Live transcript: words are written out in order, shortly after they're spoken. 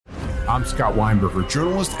I'm Scott Weinberger,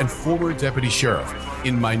 journalist and former deputy sheriff.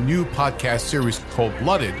 In my new podcast series, Cold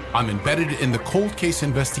Blooded, I'm embedded in the cold case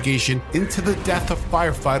investigation into the death of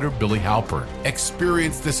firefighter Billy Halpern.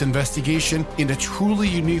 Experience this investigation in a truly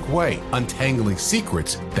unique way, untangling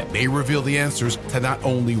secrets that may reveal the answers to not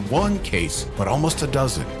only one case, but almost a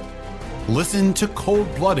dozen. Listen to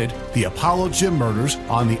Cold Blooded, the Apollo Gym Murders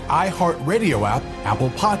on the iHeartRadio app, Apple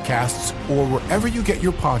Podcasts, or wherever you get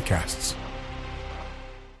your podcasts.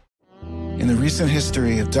 In the recent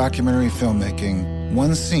history of documentary filmmaking,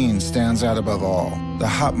 one scene stands out above all: the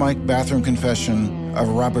hot mic bathroom confession of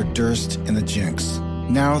Robert Durst in The Jinx.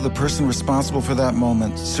 Now, the person responsible for that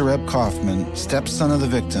moment, Sareb Kaufman, stepson of the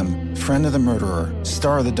victim, friend of the murderer,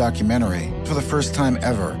 star of the documentary, for the first time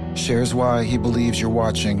ever, shares why he believes you're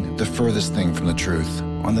watching the furthest thing from the truth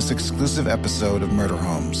on this exclusive episode of Murder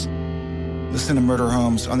Homes. Listen to Murder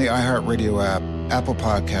Homes on the iHeartRadio app, Apple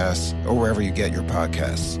Podcasts, or wherever you get your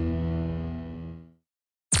podcasts.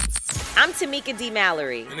 I'm Tamika D.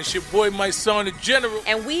 Mallory. And it's your boy, my son, the General.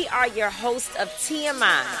 And we are your hosts of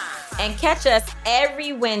TMI. And catch us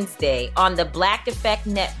every Wednesday on the Black Effect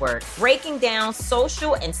Network, breaking down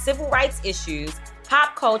social and civil rights issues,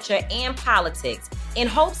 pop culture, and politics in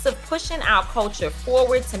hopes of pushing our culture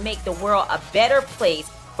forward to make the world a better place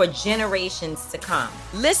for generations to come.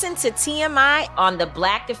 Listen to TMI on the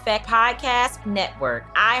Black Effect Podcast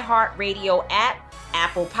Network, iHeartRadio app,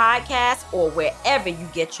 Apple Podcasts, or wherever you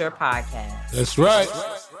get your podcasts. That's right.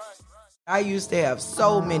 I used to have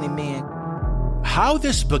so many men. How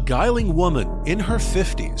this beguiling woman in her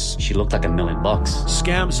 50s, she looked like $1 million,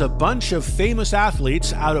 scams a bunch of famous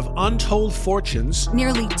athletes out of untold fortunes.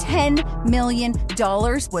 Nearly $10 million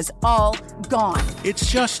was all gone.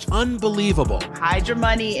 It's just unbelievable. Hide your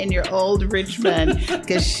money in your old rich man,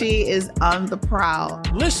 because she is on the prowl.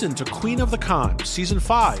 Listen to Queen of the Con, Season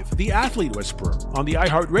 5, The Athlete Whisperer, on the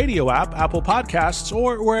iHeartRadio app, Apple Podcasts,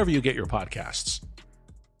 or wherever you get your podcasts.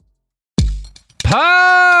 Pods.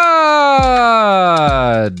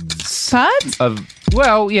 Pods?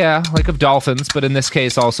 Yeah, like of dolphins, but in this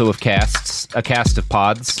case also of casts. A cast of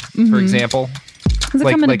pods, for example.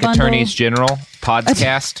 Like Attorneys General,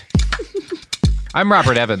 Podscast. I'm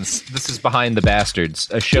Robert Evans. This is Behind the Bastards,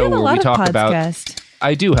 a show where we talk about...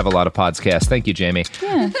 I do have a lot of podcasts. Thank you, Jamie.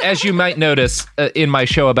 Yeah. As you might notice, in my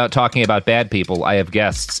show about talking about bad people, I have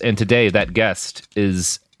guests. And today that guest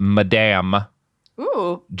is Madame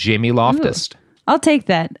Jamie Loftus. Ooh. I'll take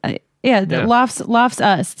that. Lofts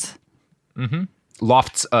us. Mm-hmm.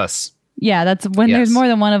 Lofts us. Yeah, that's when there's more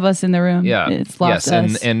than one of us in the room. Yeah, it's lofts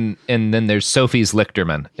us. And then there's Sophie's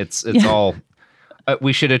Lichterman. It's all.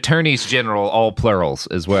 We should Attorneys General all plurals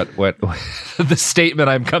is what the statement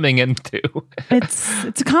I'm coming into. It's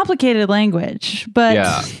a complicated language,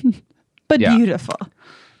 but beautiful.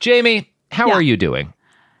 Jamie, how are you doing?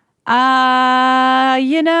 All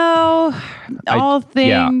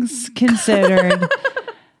things considered.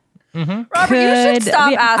 Mm-hmm. Robert, you should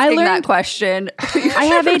stop asking that question. I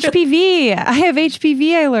have HPV.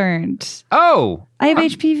 I learned. Oh. I have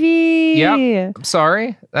HPV. Yeah. I'm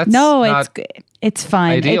sorry. It's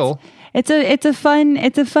fine. Ideal. It's a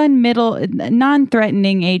fun middle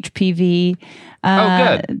non-threatening HPV. Good.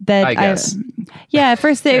 That I guess. At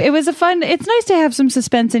first it was it's nice to have some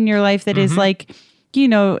suspense in your life that is like,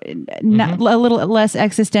 not a little less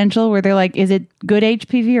existential, where they're like, is it good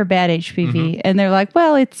HPV or bad HPV? Mm-hmm. And they're like,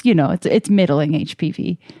 well, it's middling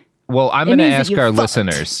HPV. Well, I'm going to ask our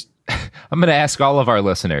listeners. I'm going to ask all of our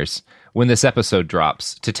listeners when this episode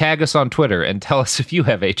drops to tag us on Twitter and tell us if you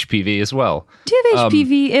have HPV as well. Do you have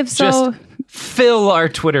HPV? If so, just fill our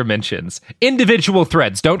Twitter mentions. Individual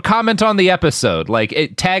threads. Don't comment on the episode.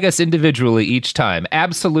 Tag us individually each time.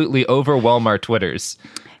 Absolutely overwhelm our Twitters.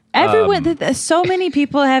 Everyone, so many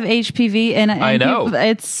people have HPV, and I know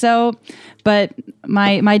it's so. But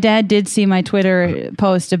my dad did see my Twitter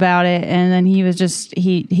post about it, and then he was just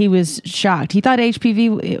he was shocked. He thought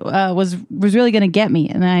HPV was really going to get me,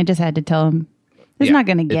 and then I just had to tell him it's not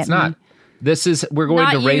going to get me. Not. We're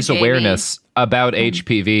going to raise awareness about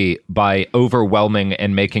HPV by overwhelming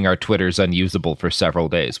and making our Twitters unusable for several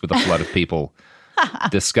days with a flood of people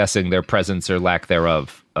discussing their presence or lack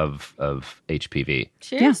thereof of HPV.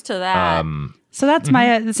 Cheers to that. So that's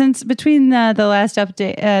my since between the last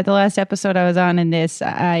update, the last episode I was on and this,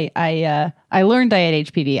 I learned I had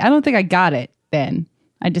HPV. I don't think I got it then.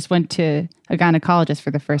 I just went to a gynecologist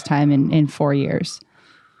for the first time in 4 years.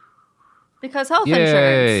 Because health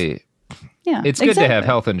insurance. Yeah, it's good to have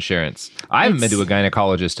health insurance. I haven't been to a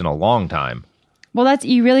gynecologist in a long time. Well,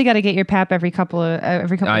 you really got to get your Pap every couple of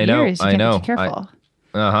years. I know. Be careful.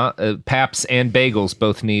 Paps and bagels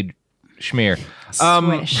both need schmear.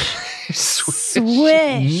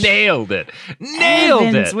 Swish. Nailed it.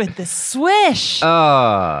 Evans with the swish.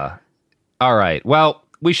 All right. Well,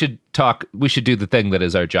 we should do the thing that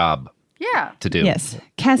is our job. Yeah. To do. Yes.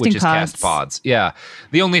 Casting which is pods. cast pods. Yeah.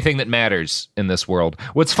 The only thing that matters in this world.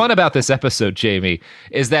 What's fun about this episode, Jamie,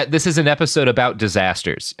 is that this is an episode about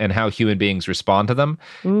disasters and how human beings respond to them.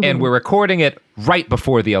 Ooh. And we're recording it right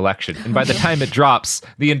before the election. And by the time it drops,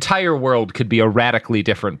 the entire world could be a radically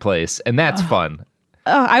different place. And that's fun.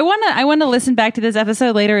 Oh, I want to listen back to this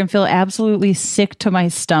episode later and feel absolutely sick to my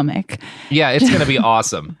stomach. Yeah, it's going to be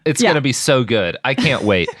awesome. It's going to be so good. I can't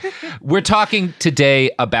wait. We're talking today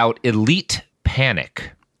about Elite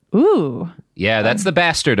Panic. Ooh. Yeah, that's the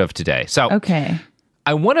bastard of today. So, okay.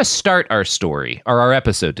 I want to start our story, or our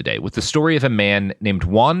episode today, with the story of a man named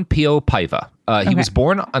Juan Pio Paiva. He was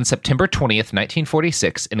born on September 20th,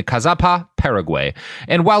 1946, in Cazapa, Paraguay.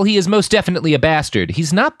 And while he is most definitely a bastard,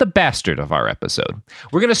 he's not the bastard of our episode.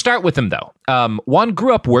 We're going to start with him, though. Juan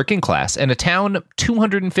grew up working class in a town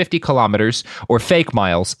 250 kilometers, or fake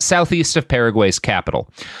miles, southeast of Paraguay's capital,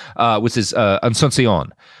 which is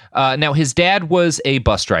Asunción. Now, his dad was a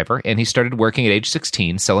bus driver, and he started working at age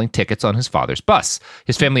 16, selling tickets on his father's bus.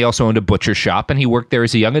 His family also owned a butcher shop, and he worked there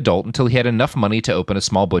as a young adult until he had enough money to open a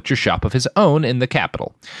small butcher shop of his own in the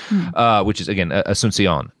capital, which is, again,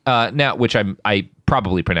 Asunción. Now, which I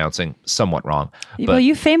probably pronouncing somewhat wrong. But well,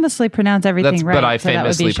 you famously pronounce everything right. But I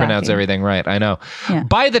famously pronounce everything right. I know. Yeah.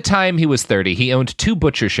 By the time he was 30, he owned 2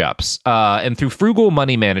 butcher shops. And through frugal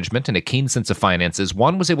money management and a keen sense of finances,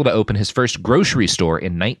 Juan was able to open his first grocery store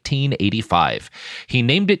in 1985. He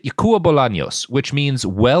named it Yacua Bolaños, which means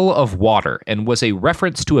well of water, and was a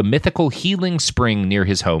reference to a mythical healing spring near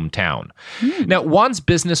his hometown. Now, Juan's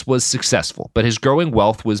business was successful, but his growing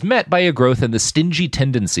wealth was met by a growth in the stingy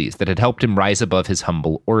tendencies that had helped him rise above his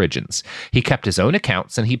humble origins. He kept his own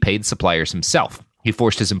accounts and he paid suppliers himself. He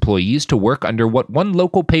forced his employees to work under what one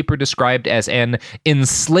local paper described as an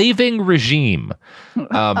enslaving regime.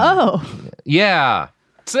 Yeah.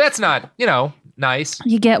 So that's not, nice.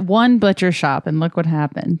 You get one butcher shop and look what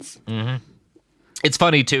happens. Mm-hmm. It's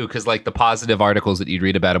funny, too, because, the positive articles that you'd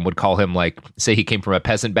read about him would call him, say he came from a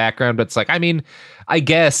peasant background. But it's I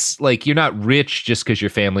guess, you're not rich just because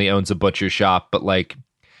your family owns a butcher shop. But,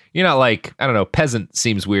 you're not I don't know, peasant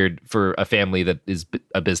seems weird for a family that is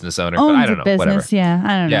a business owner. Owns but I don't know, business, whatever. Yeah,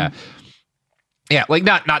 I don't know. Yeah,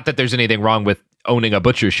 not that there's anything wrong with owning a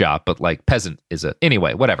butcher shop, but peasant is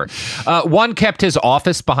anyway, whatever. Juan kept his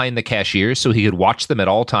office behind the cashiers so he could watch them at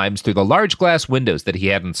all times through the large glass windows that he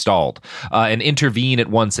had installed, and intervene at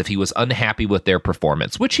once if he was unhappy with their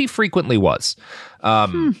performance, which he frequently was.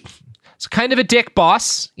 It's kind of a dick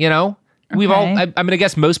boss, We've all, I'm going to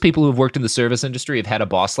guess most people who've worked in the service industry have had a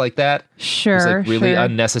boss like that. Sure. Who's really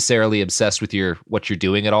unnecessarily obsessed with what you're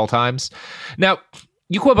doing at all times. Now,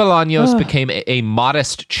 Yacua Bolaños became a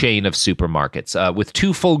modest chain of supermarkets with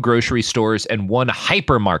 2 full grocery stores and 1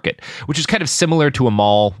 hypermarket, which is kind of similar to a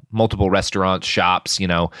mall, multiple restaurants, shops,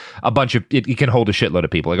 a bunch of, it can hold a shitload of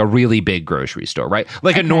people, like a really big grocery store, right?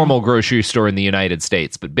 Like a normal grocery store in the United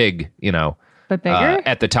States, but big, But bigger?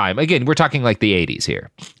 At the time. Again, we're talking the 80s here.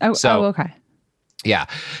 Oh, okay. Yeah.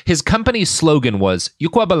 His company's slogan was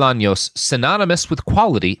Yacua Bolaños, synonymous with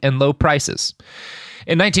quality and low prices.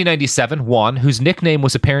 In 1997, Juan, whose nickname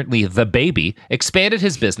was apparently The Baby, expanded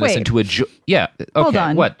his business into a... Yeah. Okay. Hold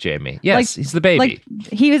on. What, Jamie? Yes, he's the baby.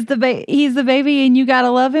 He's the baby and you gotta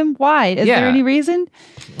love him? Why? Is there any reason?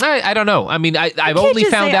 I don't know. I mean, I've only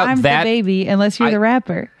only found out I'm that... the baby unless you're the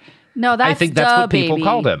rapper. No, I think that's what people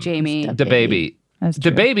called him. Jamie. The baby. That's the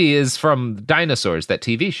true. baby is from Dinosaurs, that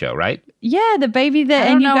TV show, right? Yeah, the baby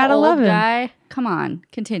and you gotta love him. Guy. Come on,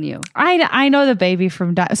 continue. I know the baby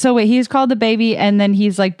from. So wait, he's called the baby, and then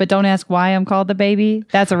he's like, but don't ask why I'm called the baby.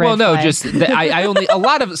 That's a red flag. Just I only a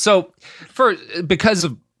lot of because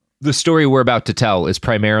of the story we're about to tell is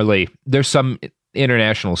primarily there's some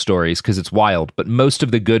international stories because it's wild, but most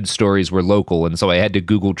of the good stories were local, and so I had to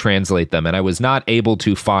Google translate them, and I was not able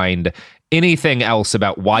to find anything else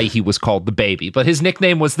about why he was called the baby, but his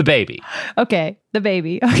nickname was the baby. Okay, the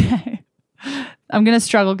baby. Okay, I'm gonna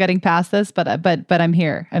struggle getting past this, but I'm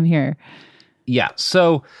here. Yeah,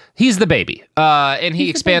 so he's the baby, and he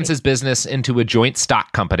expands his business into a joint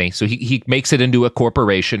stock company. So he makes it into a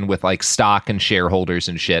corporation with stock and shareholders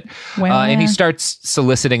and shit, and he starts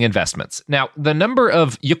soliciting investments. Now, the number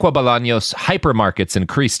of Yacua Bolaños hypermarkets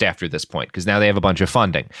increased after this point because now they have a bunch of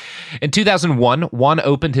funding. In 2001, Juan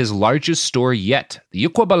opened his largest store yet, the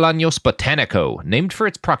Yacua Bolaños Botanico, named for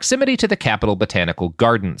its proximity to the Capitol Botanical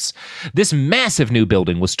Gardens. This massive new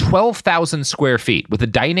building was 12,000 square feet with a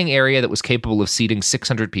dining area that was capable of seating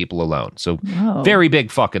 600 people people alone. So very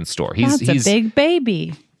big fucking store. He's a big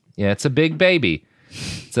baby. Yeah, it's a big baby.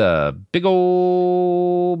 It's a big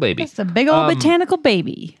old baby. It's a big old botanical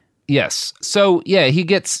baby. Yes. So yeah, he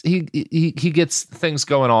gets things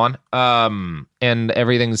going on. And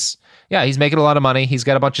everything's he's making a lot of money. He's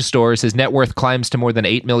got a bunch of stores. His net worth climbs to more than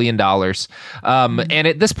 $8 million. And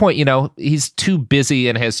at this point, he's too busy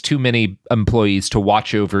and has too many employees to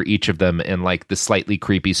watch over each of them in like the slightly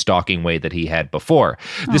creepy stalking way that he had before.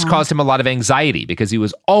 This caused him a lot of anxiety because he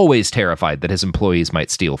was always terrified that his employees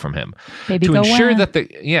might steal from him. Baby go ensure that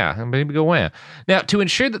baby go wham. Now, to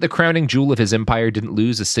ensure that the crowning jewel of his empire didn't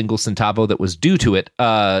lose a single centavo that was due to it,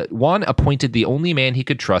 Juan appointed the only man he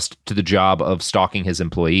could trust to the job of stalking his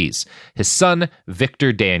employees. His son,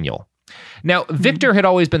 Victor Daniel. Now, Victor had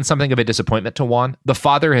always been something of a disappointment to Juan. The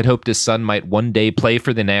father had hoped his son might one day play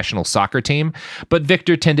for the national soccer team, but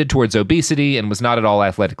Victor tended towards obesity and was not at all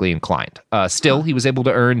athletically inclined. Still, he was able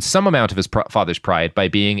to earn some amount of his father's pride by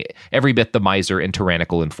being every bit the miser and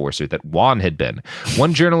tyrannical enforcer that Juan had been.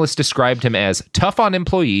 One journalist described him as tough on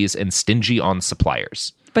employees and stingy on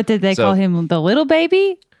suppliers. But did they call him the little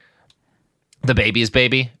baby? The baby's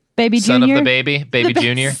baby. Baby son Junior? Of the baby, baby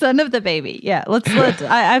Junior. Son of the baby. Yeah, let's.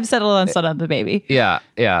 I've settled on son of the baby. Yeah.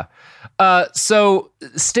 So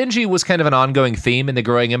stingy was kind of an ongoing theme in the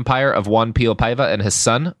growing empire of Juan Pío Paiva and his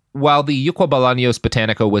son. While the Yucca Bolaños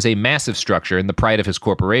Botanico was a massive structure and the pride of his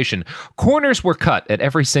corporation, corners were cut at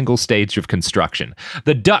every single stage of construction.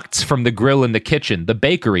 The ducts from the grill in the kitchen, the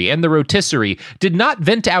bakery, and the rotisserie did not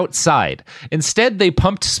vent outside. Instead, they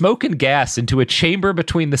pumped smoke and gas into a chamber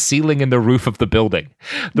between the ceiling and the roof of the building.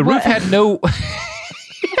 The roof had no...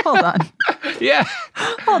 Hold on. Yeah.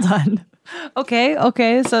 Hold on.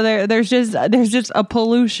 Okay. So there's just a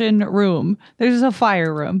pollution room. There's just a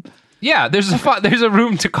fire room. Yeah, there's a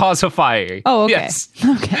room to cause a fire. Oh, okay. Yes.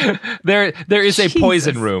 Okay. There is a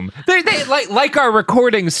poison room. They like our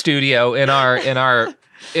recording studio in our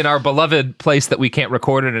beloved place that we can't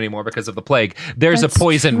record it anymore because of the plague. There's a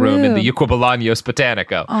poison room in the Yucca Bolaños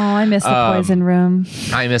Botanico. Oh, I miss the poison room.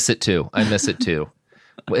 I miss it too.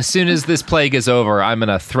 As soon as this plague is over, I'm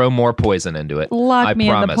gonna throw more poison into it. Lock me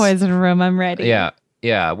in the poison room. I'm ready.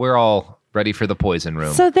 Yeah. We're all ready for the poison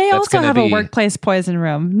room. So they also have a workplace poison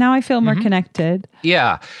room. Now I feel more connected.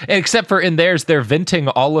 Yeah. Except for in theirs, they're venting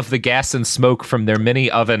all of the gas and smoke from their mini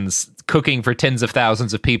ovens cooking for tens of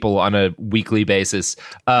thousands of people on a weekly basis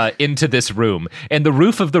into this room. And the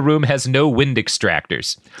roof of the room has no wind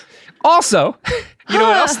extractors. Also, you know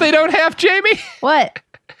what else they don't have, Jamie? What?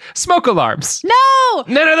 Smoke alarms. No!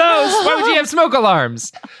 None of those. Why would you have smoke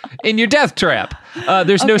alarms in your death trap?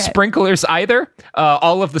 There's no sprinklers either.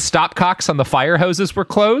 All of the stopcocks on the fire hoses were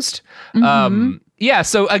closed.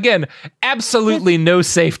 So again, absolutely no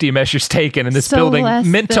safety measures taken in this building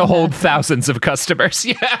meant to hold thousands of customers.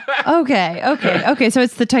 Yeah. Okay. So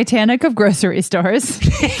it's the Titanic of grocery stores.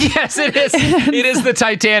 Yes, it is. It is the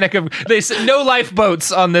Titanic of... They said no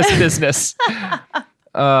lifeboats on this business.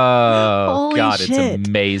 Holy God, shit. It's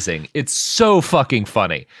amazing. It's so fucking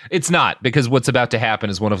funny. It's not, because what's about to happen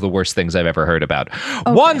is one of the worst things I've ever heard about.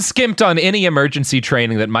 Okay. Juan skimped on any emergency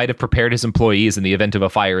training that might have prepared his employees in the event of a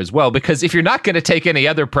fire as well, because if you're not going to take any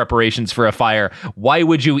other preparations for a fire, why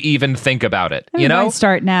would you even think about it? You know?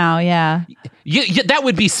 Start now, yeah. That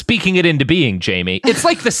would be speaking it into being, Jamie. It's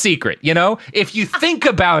like The Secret, you know? If you think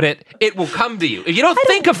about it, it will come to you. If you don't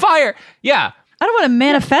think of fire, I don't want to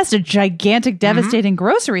manifest a gigantic, devastating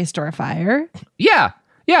grocery store fire. Yeah.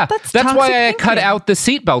 That's why I cut out the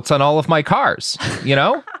seatbelts on all of my cars, you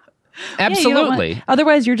know? Absolutely.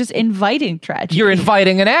 Otherwise, you're just inviting tragedy. You're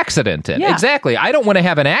inviting an accident in. Yeah. Exactly. I don't want to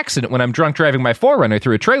have an accident when I'm drunk driving my 4Runner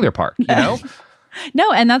through a trailer park, you know?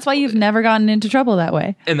 No, and that's why you've never gotten into trouble that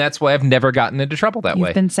way. And that's why I've never gotten into trouble that way.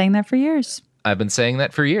 You've been saying that for years. I've been saying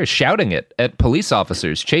that for years, shouting it at police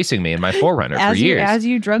officers chasing me in my 4Runner for years. As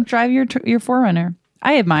you drunk drive your 4Runner.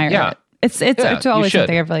 I admire it. It's always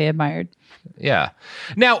something I've really admired. Yeah.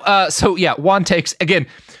 Now, Juan takes, again,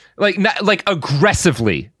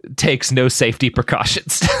 aggressively takes no safety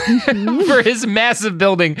precautions for his massive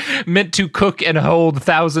building meant to cook and hold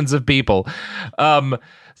thousands of people.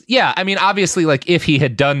 I mean, obviously, if he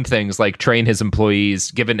had done things like train his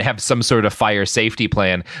employees, have some sort of fire safety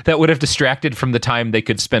plan, that would have distracted from the time they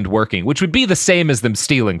could spend working, which would be the same as them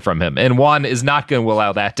stealing from him. And Juan is not going to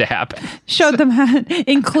allow that to happen. Showed them how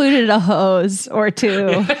included a hose or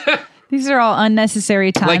two. These are all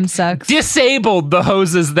unnecessary time sucks. Disabled the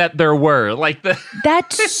hoses that there were.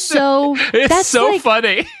 That's so it's so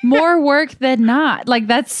funny. More work than not.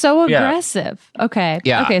 That's so aggressive. Okay.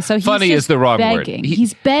 Yeah. Okay, so he's funny is the wrong begging. word.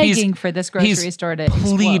 He's begging for this grocery store to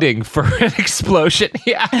pleading explode. for an explosion.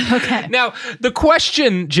 Yeah. Okay. Now, the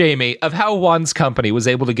question, Jamie, of how Juan's company was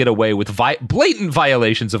able to get away with blatant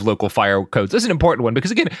violations of local fire codes is an important one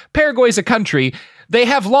because, again, Paraguay is a country. They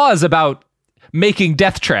have laws about making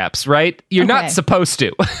death traps, right? You're not supposed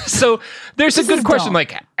to. So there's a good question,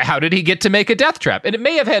 how did he get to make a death trap? And it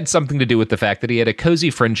may have had something to do with the fact that he had a cozy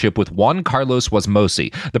friendship with Juan Carlos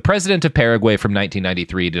Wasmosy, the president of Paraguay from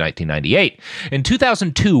 1993 to 1998. In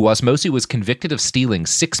 2002, Wasmosy was convicted of stealing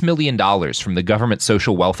 $6 million from the Government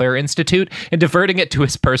Social Welfare Institute and diverting it to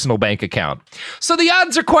his personal bank account. So the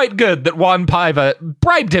odds are quite good that Juan Paiva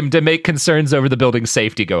bribed him to make concerns over the building's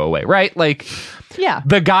safety go away, right? Yeah.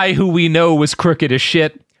 The guy who we know was crooked as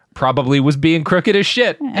shit probably was being crooked as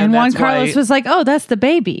shit. And Juan Carlos was like, oh, that's the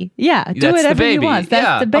baby. Yeah, do whatever he wants.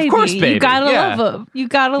 That's the baby. Of course, baby. You gotta love him. You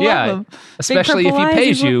gotta love him. Especially if he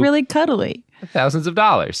pays you really cuddly. Thousands of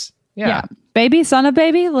dollars. Yeah. Baby, son of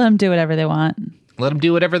baby, let them do whatever they want. Let them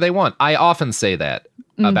do whatever they want. I often say that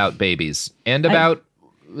about babies and about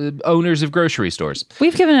owners of grocery stores.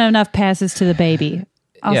 We've given enough passes to the baby.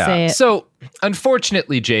 I'll say it. So,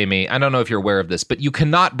 unfortunately, Jamie, I don't know if you're aware of this, but you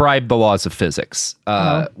cannot bribe the laws of physics.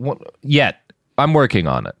 Yet. I'm working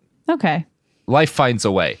on it. Okay. Life finds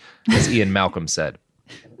a way, as Ian Malcolm said.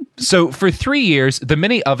 So, for 3 years, the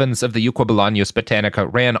mini ovens of the Equibolaños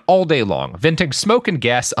Botanica ran all day long, venting smoke and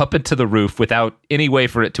gas up into the roof without any way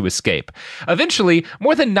for it to escape. Eventually,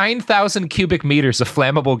 more than 9,000 cubic meters of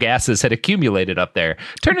flammable gases had accumulated up there,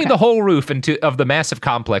 turning the whole roof of the massive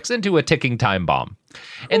complex into a ticking time bomb.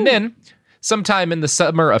 And then, sometime in the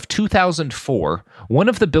summer of 2004, one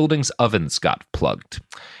of the building's ovens got plugged.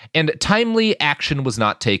 And timely action was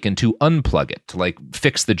not taken to unplug it,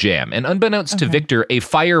 fix the jam. And unbeknownst to Victor, a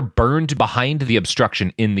fire burned behind the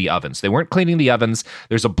obstruction in the ovens. They weren't cleaning the ovens.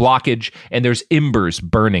 There's a blockage, and there's embers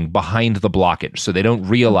burning behind the blockage. So they don't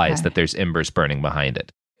realize that there's embers burning behind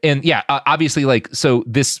it. And obviously, so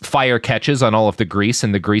this fire catches on all of the grease,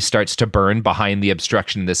 and the grease starts to burn behind the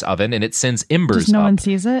obstruction in this oven, and it sends embers no one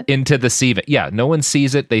sees it? Into the sieve. Yeah, no one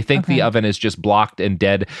sees it. They think the oven is just blocked and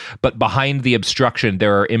dead, but behind the obstruction,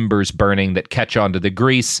 there are embers burning that catch onto the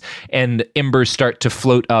grease, and embers start to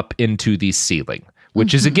float up into the ceiling,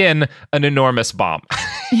 which is, again, an enormous bomb.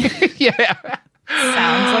 Yeah.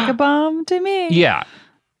 Sounds like a bomb to me. Yeah.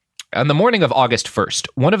 On the morning of August 1st,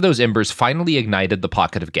 one of those embers finally ignited the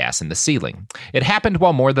pocket of gas in the ceiling. It happened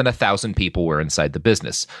while more than 1,000 people were inside the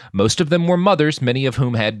business. Most of them were mothers, many of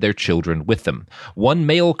whom had their children with them. One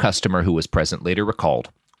male customer who was present later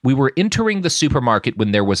recalled, "We were entering the supermarket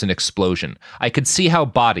when there was an explosion. I could see how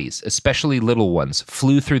bodies, especially little ones,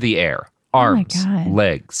 flew through the air. Arms,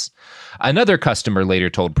 legs." Another customer later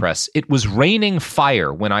told press, "It was raining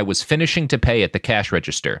fire when I was finishing to pay at the cash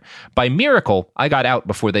register. By miracle, I got out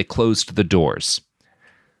before they closed the doors."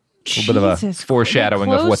 A little bit of a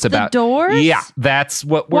foreshadowing of what's about. Doors? Yeah, that's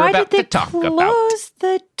what we're about to talk about. Why did they close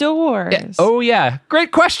the doors? Yeah. Oh, yeah.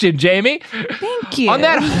 Great question, Jamie. Thank you. On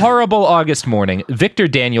that horrible August morning, Victor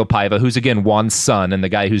Daniel Paiva, who's again Juan's son and the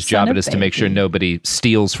guy whose job it is to make sure nobody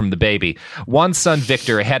steals from the baby, Juan's son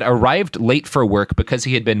Victor had arrived late for work because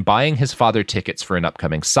he had been buying his father tickets for an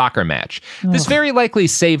upcoming soccer match. Ugh. This very likely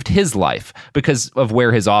saved his life because of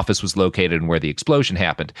where his office was located and where the explosion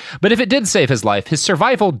happened. But if it did save his life, his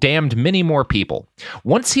survival damned many more people.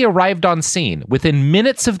 Once he arrived on scene, within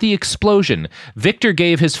minutes of the explosion, Victor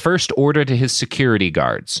gave his first order to his security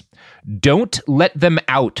guards. Don't let them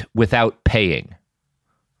out without paying.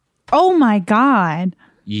 Oh my God.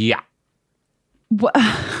 Yeah.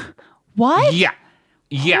 What? Yeah.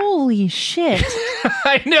 Yeah. Holy shit.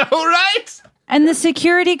 I know, right? And the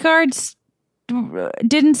security guards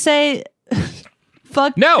didn't say,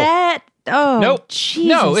 fuck that. Oh, nope. Jesus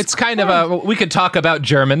no, it's kind of we could talk about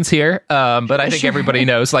Germans here, but I think everybody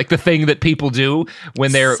knows, like, the thing that people do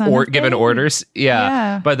when they're given orders.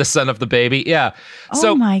 Yeah, by the son of the baby. Yeah.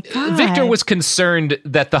 So my God. Victor was concerned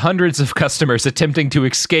that the hundreds of customers attempting to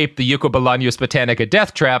escape the Equibolaños Botanica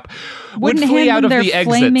death trap would flee out of the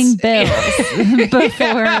exits. Flaming bills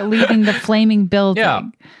before leaving the flaming building. Yeah.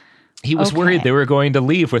 He was worried they were going to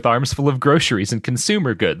leave with arms full of groceries and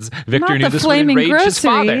consumer goods. Victor knew this would enrage his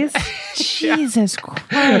father. Jesus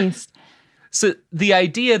Christ. So the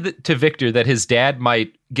idea to Victor that his dad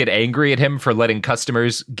might get angry at him for letting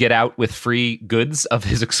customers get out with free goods of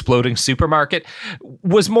his exploding supermarket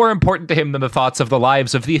was more important to him than the thoughts of the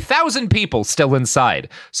lives of the 1,000 people still inside.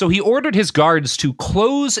 So he ordered his guards to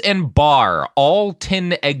close and bar all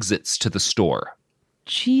 10 exits to the store.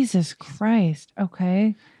 Jesus Christ.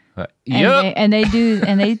 Okay. Yep. And they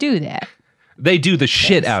do that. They do the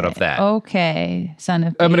shit out of that. Okay, son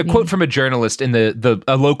of baby. I'm going to quote from a journalist in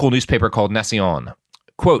a local newspaper called Nacion.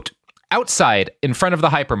 Quote, outside, in front of the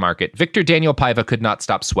hypermarket, Victor Daniel Paiva could not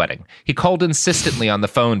stop sweating. He called insistently on the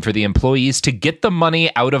phone for the employees to get the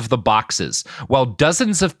money out of the boxes, while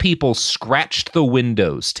dozens of people scratched the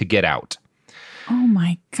windows to get out. Oh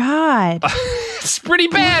my God. It's pretty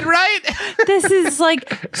bad, right? This is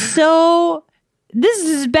This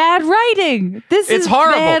is bad writing. It's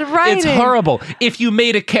horrible. Bad writing. It's horrible. If you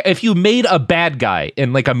made a bad guy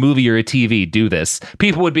in like a movie or a TV do this,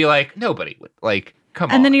 people would be like, nobody would come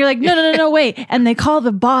on. And then you're like, no, wait. And they call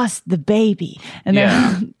the boss the baby. And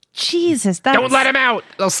they're Jesus, don't let him out.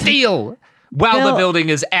 They'll steal. While the building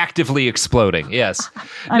is actively exploding. Yes.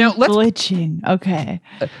 I'm glitching. Okay.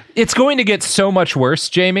 It's going to get so much worse,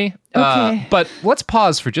 Jamie. Okay. But let's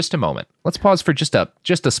pause for just a moment. Let's pause for just a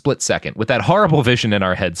split second with that horrible vision in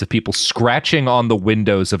our heads of people scratching on the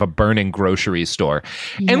windows of a burning grocery store.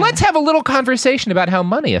 Yeah. And let's have a little conversation about how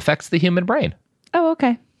money affects the human brain. Oh,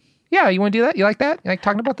 okay. Yeah, you want to do that? You like that? You like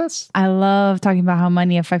talking about this? I love talking about how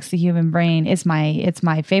money affects the human brain. It's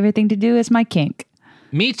my favorite thing to do. It's my kink.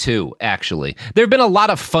 Me too, actually. There have been a lot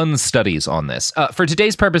of fun studies on this. For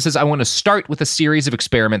today's purposes, I want to start with a series of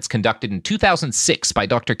experiments conducted in 2006 by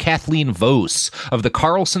Dr. Kathleen Vohs of the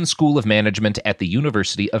Carlson School of Management at the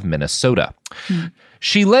University of Minnesota.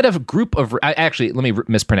 She led a group of... Actually, let me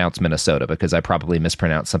mispronounce Minnesota because I probably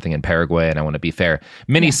mispronounced something in Paraguay, and I want to be fair.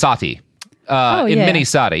 Minnesota.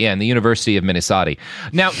 Minnesota, in the University of Minnesota.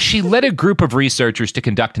 Now, she led a group of researchers to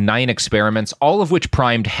conduct 9 experiments, all of which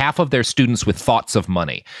primed half of their students with thoughts of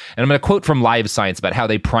money. And I'm going to quote from Live Science about how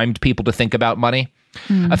they primed people to think about money.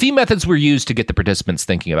 A few methods were used to get the participants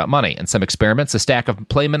thinking about money. In some experiments, a stack of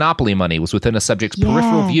play Monopoly money was within a subject's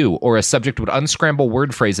peripheral view, or a subject would unscramble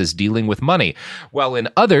word phrases dealing with money. While in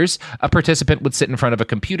others, a participant would sit in front of a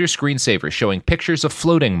computer screensaver showing pictures of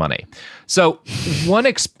floating money. So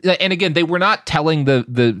and again, they were not telling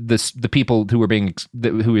the people who were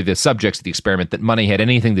who were the subjects of the experiment that money had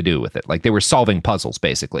anything to do with it. Like they were solving puzzles,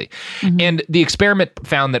 basically. And the experiment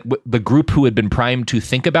found that the group who had been primed to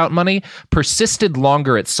think about money persisted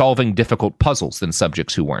longer at solving difficult puzzles than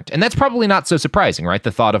subjects who weren't. And that's probably not so surprising, right?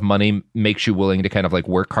 The thought of money makes you willing to kind of like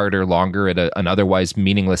work harder longer at an otherwise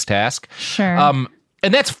meaningless task. Sure.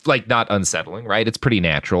 And that's like not unsettling, right? It's pretty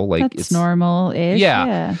natural. Like it's normal-ish.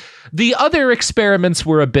 Yeah. The other experiments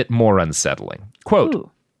were a bit more unsettling. Quote,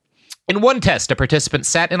 Ooh. In one test, a participant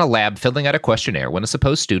sat in a lab filling out a questionnaire when a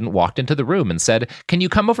supposed student walked into the room and said, "Can you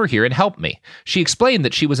come over here and help me?" She explained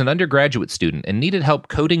that she was an undergraduate student and needed help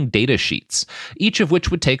coding data sheets, each of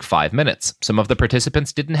which would take 5 minutes. Some of the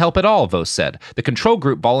participants didn't help at all, Vohs said. The control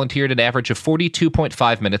group volunteered an average of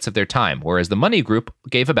 42.5 minutes of their time, whereas the money group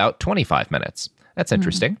gave about 25 minutes. That's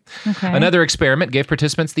interesting. Okay. Another experiment gave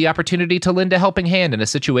participants the opportunity to lend a helping hand in a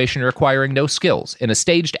situation requiring no skills. In a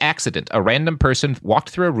staged accident, a random person walked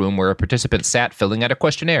through a room where a participant sat filling out a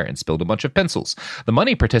questionnaire and spilled a bunch of pencils. The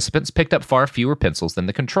money participants picked up far fewer pencils than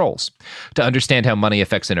the controls. To understand how money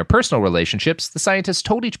affects interpersonal relationships, the scientists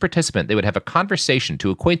told each participant they would have a conversation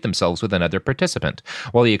to acquaint themselves with another participant.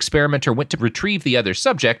 While the experimenter went to retrieve the other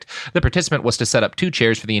subject, the participant was to set up 2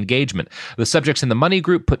 chairs for the engagement. The subjects in the money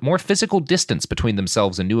group put more physical distance between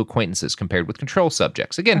themselves and new acquaintances compared with control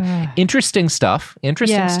subjects. Again, interesting stuff.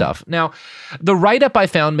 Now, the write-up I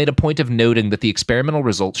found made a point of noting that the experimental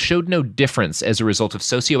results showed no difference as a result of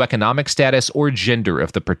socioeconomic status or gender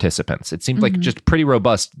of the participants. It seemed like just pretty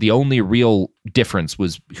robust. The only real difference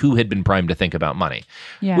was who had been primed to think about money,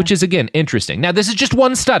 which is, again, interesting. Now, this is just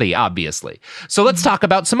one study, obviously. So let's talk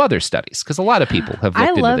about some other studies, because a lot of people have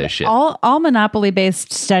looked into this shit. All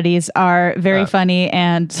Monopoly-based studies are very funny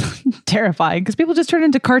and terrifying, because people just turn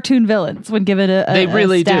into cartoon villains when given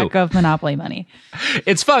a stack of Monopoly money.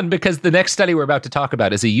 It's fun because the next study we're about to talk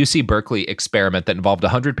about is a UC Berkeley experiment that involved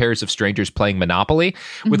 100 pairs of strangers playing Monopoly,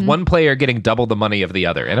 with one player getting double the money of the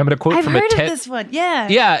other. And I'm going to quote from a TED... I've heard of this one, yeah.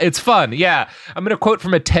 Yeah, it's fun, yeah. I'm going to quote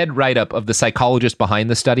from a TED write-up of the psychologist behind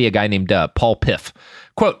the study, a guy named Paul Piff.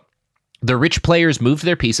 Quote, The rich players moved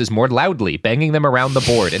their pieces more loudly, banging them around the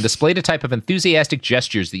board, and displayed a type of enthusiastic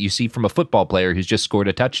gestures that you see from a football player who's just scored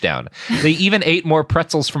a touchdown. They even ate more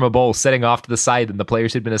pretzels from a bowl, setting off to the side than the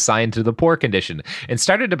players who'd been assigned to the poor condition, and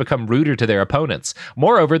started to become ruder to their opponents.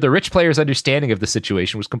 Moreover, the rich players' understanding of the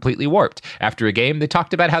situation was completely warped. After a game, they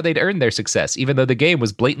talked about how they'd earned their success, even though the game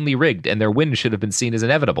was blatantly rigged and their win should have been seen as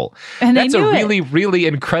inevitable. And that's a really, really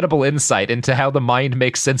incredible insight into how the mind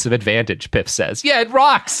makes sense of advantage, Piff says. Yeah, it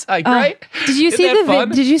rocks. Right? Did you see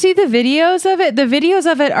Did you see the videos of it? The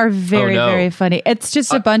videos of it are very, very funny. It's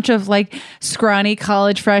just a bunch of like scrawny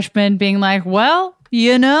college freshmen being like, well,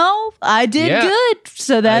 you know, I did good.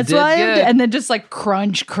 So that's why. And then just like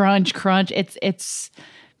crunch, crunch, crunch. It's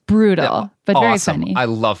brutal, but very funny. I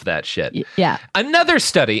love that shit. Yeah. Another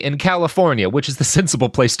study in California, which is the sensible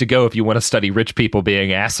place to go if you want to study rich people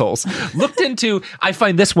being assholes, looked into, I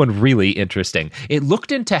find this one really interesting. It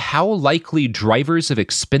looked into how likely drivers of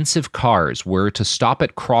expensive cars were to stop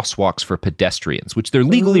at crosswalks for pedestrians, which they're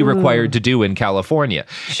legally required to do in California.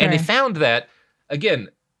 Sure. And they found that, again,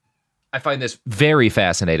 I find this very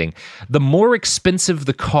fascinating. The more expensive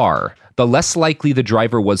the car, the less likely the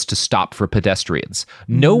driver was to stop for pedestrians.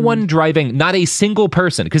 No one driving, not a single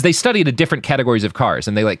person, because they studied the different categories of cars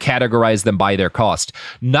and they like categorized them by their cost.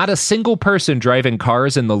 Not a single person driving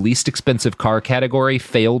cars in the least expensive car category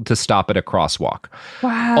failed to stop at a crosswalk.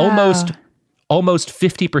 Wow. Almost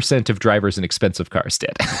 50% of drivers in expensive cars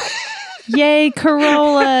did. Yay,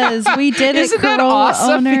 Corollas. We did it, Corolla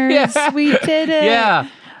owners. Yeah. We did it. Yeah.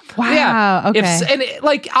 Wow. Yeah.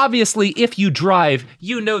 Okay. Obviously, if you drive,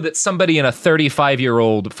 you know that somebody in a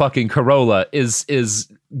 35-year-old fucking Corolla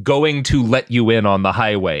is going to let you in on the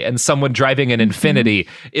highway, and someone driving an Infiniti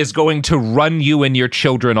is going to run you and your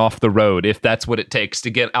children off the road if that's what it takes to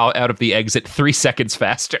get out of the exit 3 seconds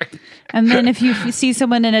faster. And then if you see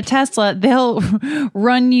someone in a Tesla, they'll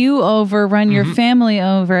run you over, run your family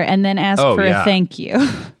over, and then ask for a thank you.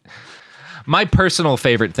 My personal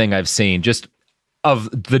favorite thing I've seen, just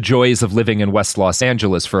of the joys of living in West Los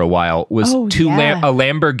Angeles for a while, was a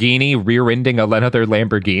Lamborghini rear-ending another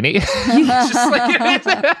Lamborghini.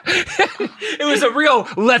 It was a real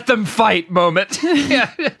let them fight moment.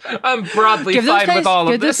 Yeah, I'm broadly fine with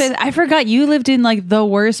all of this. I forgot you lived in like the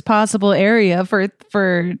worst possible area for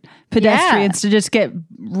pedestrians to just get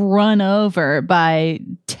run over by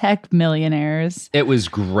tech millionaires. It was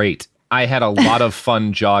great. I had a lot of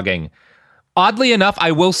fun jogging. Oddly enough,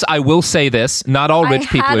 I will say this: not all rich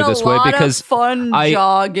people are this way, because fun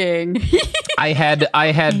jogging. I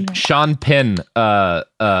had Sean Penn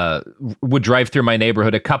would drive through my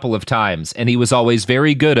neighborhood a couple of times, and he was always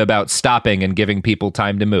very good about stopping and giving people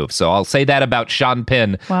time to move. So I'll say that about Sean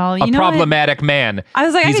Penn, a problematic man. I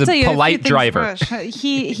was like, he's I can tell you polite driver.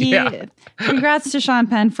 Congrats to Sean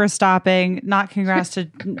Penn for stopping. Not congrats to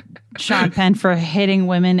Sean Penn for hitting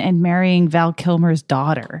women and marrying Val Kilmer's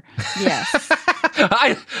daughter. Yes.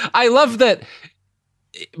 I love that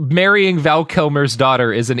marrying Val Kilmer's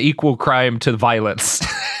daughter is an equal crime to violence.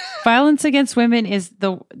 Violence against women is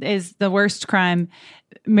the worst crime.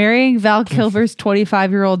 Marrying Val Kilmer's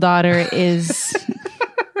 25-year-old daughter is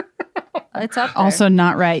it's up there. Also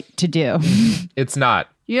not right to do. It's not.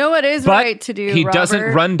 You know what is right to do, he Robert?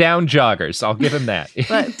 Doesn't run down joggers. I'll give him that.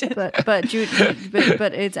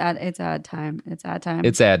 but it's ad time. It's ad time.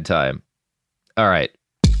 It's ad time. All right.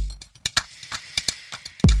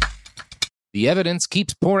 The evidence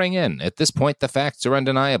keeps pouring in. At this point, the facts are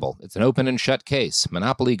undeniable. It's an open and shut case.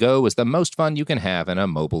 Monopoly Go is the most fun you can have in a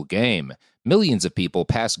mobile game. Millions of people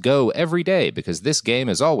pass Go every day because this game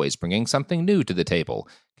is always bringing something new to the table.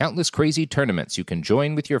 Countless crazy tournaments you can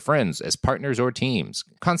join with your friends as partners or teams.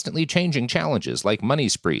 Constantly changing challenges like money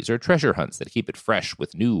sprees or treasure hunts that keep it fresh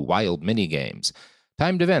with new wild mini-games.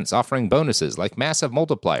 Timed events offering bonuses like massive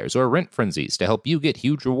multipliers or rent frenzies to help you get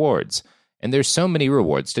huge rewards. And there's so many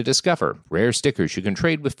rewards to discover. Rare stickers you can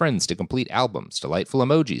trade with friends to complete albums, delightful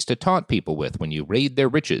emojis to taunt people with when you raid their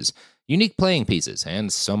riches, unique playing pieces,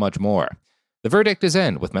 and so much more. The verdict is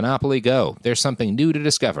in with Monopoly Go. There's something new to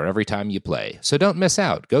discover every time you play. So don't miss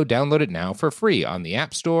out. Go download it now for free on the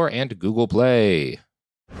App Store and Google Play.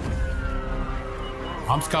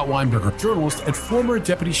 I'm Scott Weinberger, journalist and former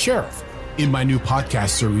deputy sheriff. In my new podcast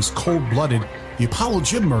series, Cold Blooded, The Apollo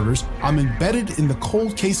Gym Murders, I'm embedded in the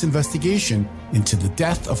cold case investigation into the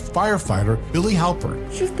death of firefighter Billy Halpern.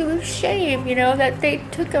 It's just a shame, that they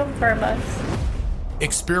took him from us.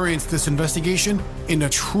 Experience this investigation in a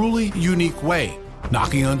truly unique way,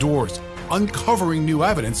 knocking on doors, uncovering new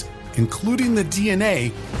evidence, including the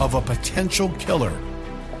DNA of a potential killer.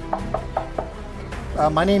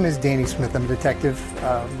 My name is Danny Smith. I'm a detective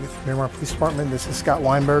with Miramar Police Department. This is Scott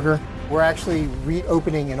Weinberger. We're actually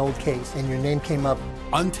reopening an old case, and your name came up.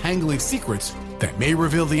 Untangling secrets that may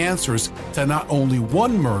reveal the answers to not only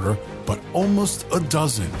one murder, but almost a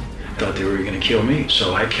dozen. I thought they were going to kill me,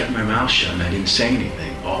 so I kept my mouth shut and I didn't say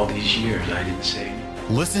anything. All these years, I didn't say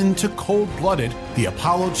anything. Listen to Cold Blooded, The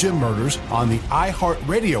Apollo Gym Murders on the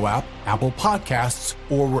iHeartRadio app, Apple Podcasts,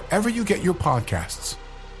 or wherever you get your podcasts.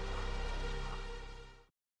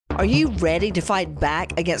 Are you ready to fight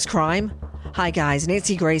back against crime? Hi guys,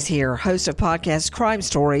 Nancy Grace here, host of podcast Crime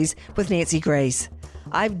Stories with Nancy Grace.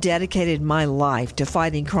 I've dedicated my life to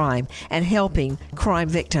fighting crime and helping crime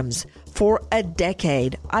victims. For a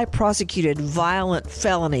decade, I prosecuted violent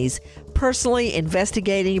felonies, personally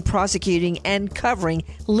investigating, prosecuting, and covering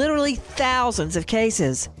literally thousands of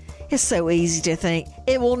cases. It's so easy to think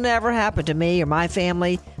it will never happen to me or my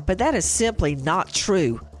family, but that is simply not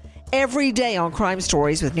true. Every day on Crime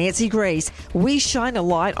Stories with Nancy Grace, we shine a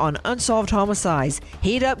light on unsolved homicides,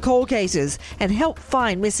 heat up cold cases, and help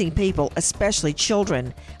find missing people, especially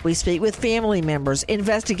children. We speak with family members,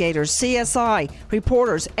 investigators, CSI,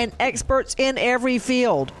 reporters, and experts in every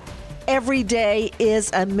field. Every day is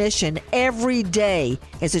a mission. Every day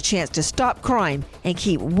is a chance to stop crime and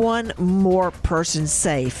keep one more person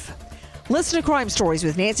safe. Listen to Crime Stories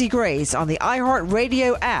with Nancy Grace on the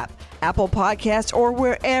iHeartRadio app, Apple Podcasts, or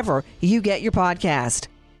wherever you get your podcast.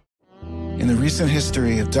 In the recent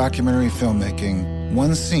history of documentary filmmaking,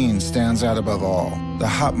 one scene stands out above all: the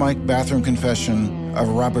hot mic bathroom confession of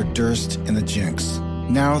Robert Durst in The Jinx.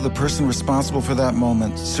 Now, the person responsible for that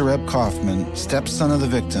moment, Sareb Kaufman, stepson of the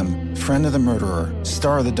victim, friend of the murderer,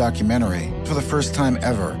 star of the documentary, for the first time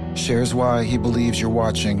ever, shares why he believes you're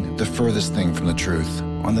watching the furthest thing from the truth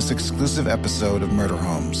on this exclusive episode of Murder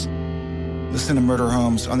Homes. Listen to Murder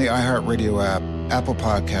Homes on the iHeartRadio app, Apple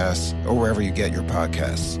Podcasts, or wherever you get your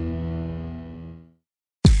podcasts.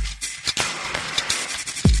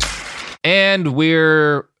 And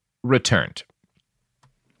we're returned.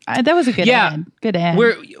 That was a good ad. Good ad.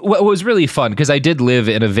 What was really fun, because I did live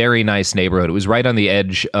in a very nice neighborhood. It was right on the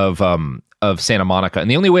edge of Santa Monica,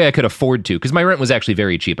 and the only way I could afford to, because my rent was actually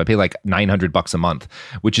very cheap. I paid like $900 a month,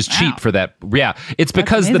 which is cheap for that. Yeah, it's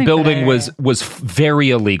because the building was very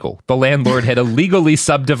illegal. The landlord had illegally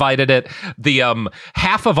subdivided it. The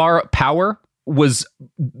half of our power was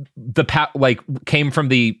came from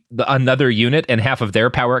the another unit, and half of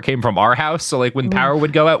their power came from our house. So like when power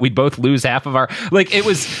would go out, we'd both lose half of our,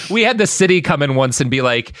 we had the city come in once and be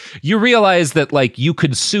like, you realize that like you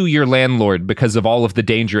could sue your landlord because of all of the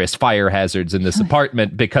dangerous fire hazards in this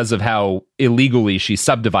apartment because of how illegally she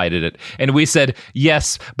subdivided it. And we said,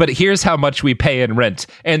 yes, but here's how much we pay in rent.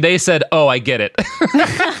 And they said, oh, I get it.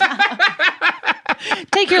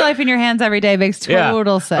 Take your life in your hands every day makes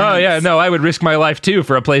total sense. Oh, yeah. No, I would risk my life, too,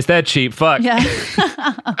 for a place that cheap. Fuck. Yeah.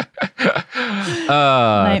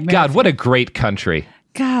 God, what a great country.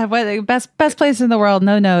 God, what the best place in the world.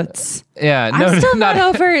 No notes. Yeah. I'm still not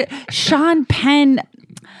over Sean Penn.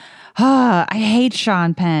 I hate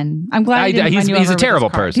Sean Penn. I'm glad he didn't run you over. He's a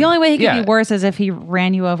terrible person. The only way he could be worse is if he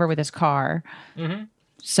ran you over with his car. Mm-hmm.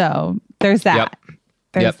 So there's that. Yep.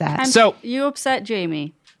 There's that. And so you upset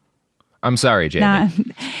Jamie. I'm sorry, Jamie. Nah,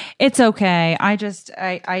 it's okay. I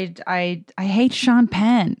hate Sean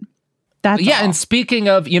Penn. That's all. And speaking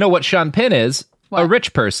of, you know what Sean Penn is? What? A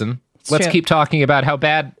rich person. Let's keep talking about how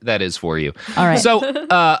bad that is for you. All right. So,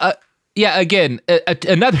 again,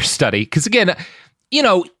 another study, because again,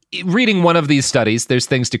 reading one of these studies, there's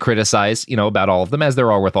things to criticize, about all of them, as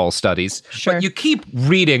there are with all studies. Sure. But you keep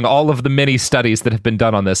reading all of the many studies that have been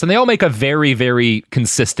done on this, and they all make a very, very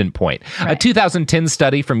consistent point. Right. A 2010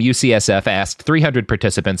 study from UCSF asked 300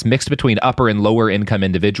 participants mixed between upper and lower income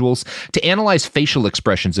individuals to analyze facial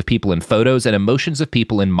expressions of people in photos and emotions of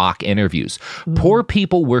people in mock interviews. Poor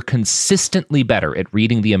people were consistently better at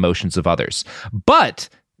reading the emotions of others. But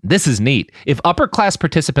this is neat. If upper-class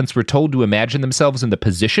participants were told to imagine themselves in the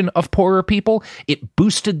position of poorer people, it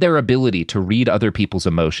boosted their ability to read other people's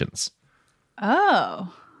emotions.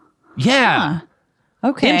 Oh. Yeah. Huh.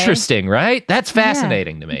 Okay. Interesting, right? That's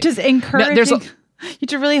fascinating to me. Just encouraging you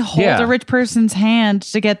to really hold a rich person's hand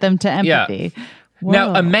to get them to empathy. Yeah.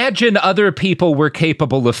 Now, imagine other people were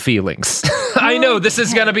capable of feelings. I know this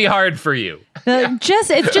is going to be hard for you. It's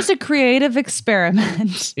just a creative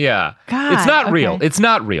experiment. Yeah. God, it's not real. It's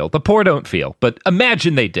not real. The poor don't feel, but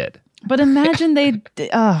imagine they did. But imagine they...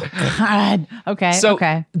 Oh, God. Okay, so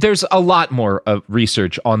there's a lot more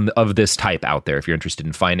research of this type out there if you're interested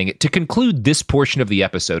in finding it. To conclude this portion of the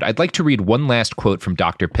episode, I'd like to read one last quote from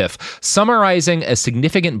Dr. Piff, summarizing a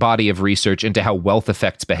significant body of research into how wealth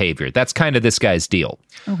affects behavior. That's kind of this guy's deal.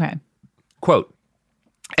 Okay. Quote,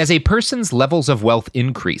 As a person's levels of wealth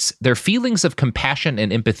increase, their feelings of compassion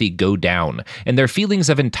and empathy go down, and their feelings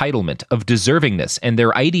of entitlement, of deservingness, and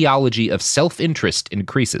their ideology of self-interest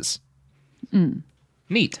increases.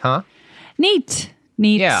 Neat, huh? Neat.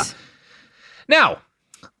 Yeah. Now,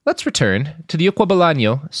 let's return to the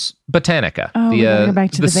Yuquebalano Botanica,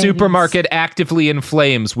 the supermarket actively in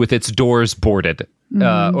flames with its doors boarded.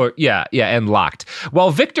 And locked.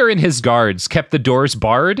 While Victor and his guards kept the doors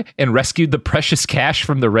barred and rescued the precious cash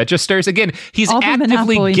from the registers. Again, he's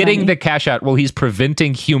actively getting the cash out while he's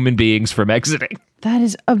preventing human beings from exiting. That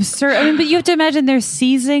is absurd. I mean, but you have to imagine they're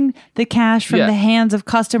seizing the cash from the hands of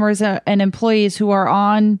customers and employees who are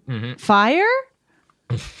on fire.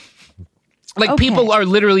 Like people are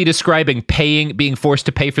literally describing being forced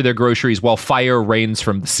to pay for their groceries while fire rains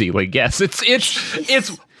from the ceiling. Yes,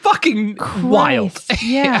 it's fucking wild.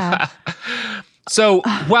 Yeah. So,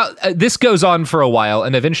 this goes on for a while,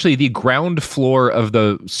 and eventually the ground floor of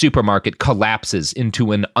the supermarket collapses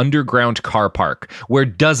into an underground car park where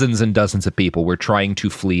dozens and dozens of people were trying to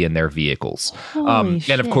flee in their vehicles. And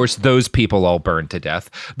of course, those people all burned to death.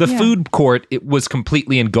 The food court, it was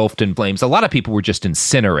completely engulfed in flames. A lot of people were just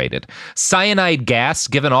incinerated. Cyanide gas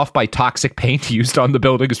given off by toxic paint used on the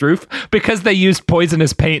building's roof, because they used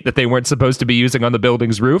poisonous paint that they weren't supposed to be using on the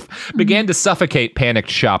building's roof, began to suffocate panicked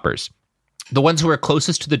shoppers. The ones who were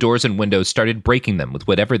closest to the doors and windows started breaking them with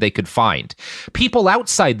whatever they could find. People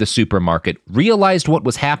outside the supermarket realized what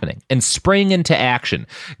was happening and sprang into action,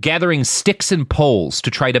 gathering sticks and poles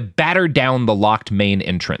to try to batter down the locked main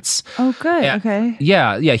entrance. Oh, good. Okay.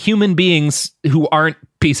 Yeah. Human beings who aren't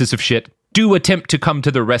pieces of shit do attempt to come to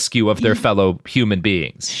the rescue of their fellow human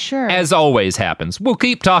beings. Sure. As always happens. We'll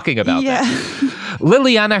keep talking about that.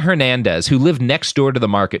 Liliana Hernandez, who lived next door to the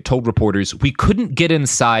market, told reporters, "We couldn't get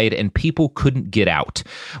inside and people couldn't get out.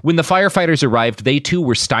 When the firefighters arrived, they too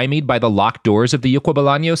were stymied by the locked doors of the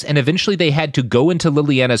Yuquebalanos, and eventually they had to go into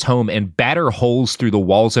Liliana's home and batter holes through the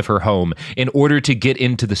walls of her home in order to get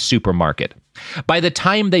into the supermarket. By the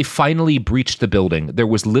time they finally breached the building, there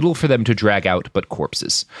was little for them to drag out but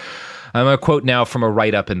corpses." I'm going to quote now from a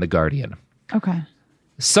write-up in The Guardian. Okay.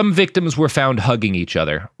 "Some victims were found hugging each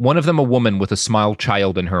other. One of them a woman with a small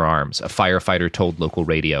child in her arms," a firefighter told local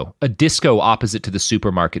radio. A disco opposite to the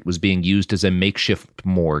supermarket was being used as a makeshift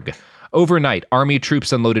morgue. Overnight, Army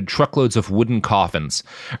troops unloaded truckloads of wooden coffins.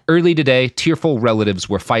 Early today, tearful relatives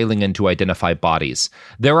were filing in to identify bodies.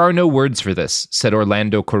 "There are no words for this," said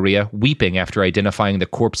Orlando Correa, weeping after identifying the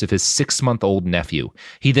corpse of his 6-month-old nephew.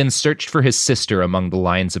 He then searched for his sister among the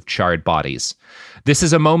lines of charred bodies. "This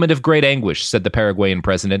is a moment of great anguish," said the Paraguayan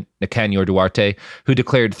president, Nicanor Duarte, who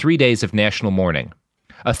declared 3 days of national mourning.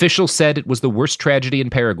 Officials said it was the worst tragedy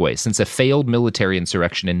in Paraguay since a failed military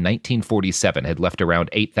insurrection in 1947 had left around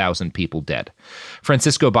 8,000 people dead.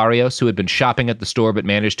 Francisco Barrios, who had been shopping at the store but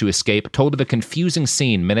managed to escape, told of a confusing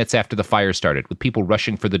scene minutes after the fire started, with people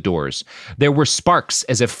rushing for the doors. "There were sparks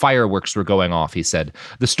as if fireworks were going off," he said.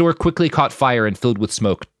 "The store quickly caught fire and filled with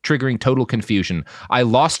smoke, triggering total confusion. I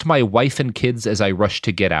lost my wife and kids as I rushed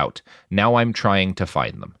to get out. Now I'm trying to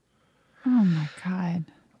find them." Oh, my God.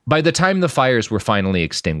 By the time the fires were finally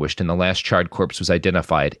extinguished and the last charred corpse was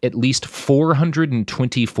identified, at least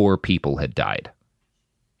 424 people had died.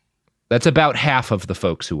 That's about half of the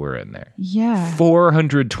folks who were in there. Yeah.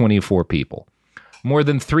 424 people. More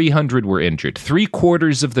than 300 were injured.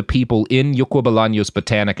 3/4 of the people in Yuquebalanos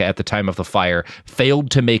Botanica at the time of the fire failed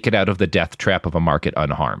to make it out of the death trap of a market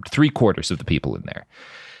unharmed. 3/4 of the people in there.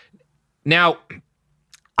 Now,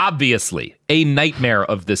 obviously, a nightmare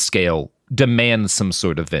of this scale demands some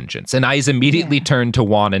sort of vengeance. And eyes immediately turned to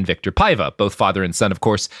Juan and Victor Paiva. Both father and son, of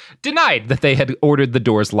course, denied that they had ordered the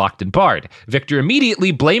doors locked and barred. Victor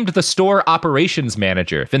immediately blamed the store operations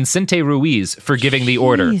manager, Vicente Ruiz, for giving the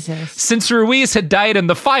order. Since Ruiz had died in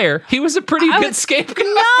the fire, he was a pretty good scapegoat.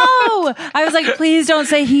 No! I was like, please don't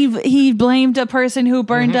say he blamed a person who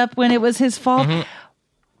burned up when it was his fault.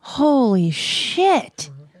 Holy shit.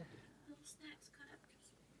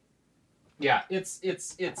 Yeah, it's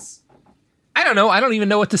I don't know. I don't even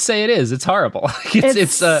know what to say it is. It's horrible.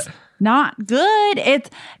 It's not good.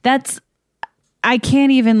 I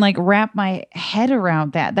can't even like wrap my head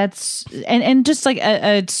around that. That's and just like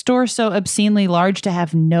a store so obscenely large to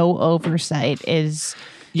have no oversight is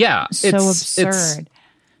so absurd.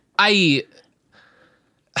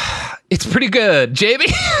 It's pretty good, Jamie.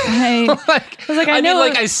 I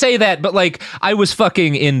say that, but like I was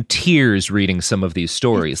fucking in tears reading some of these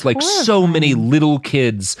stories. Like so many little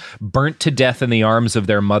kids burnt to death in the arms of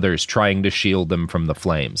their mothers trying to shield them from the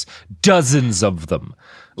flames. Dozens of them.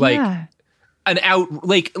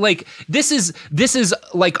 This is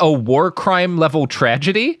like a war crime level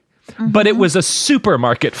tragedy. but it was a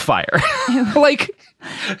supermarket fire.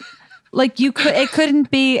 It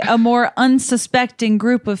couldn't be a more unsuspecting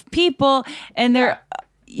group of people, and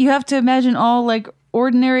you have to imagine all like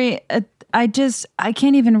ordinary. I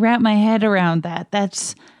can't even wrap my head around that.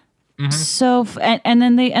 That's so. And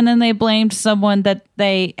then they blamed someone that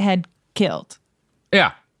they had killed.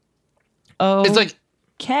 Yeah. Oh, it's like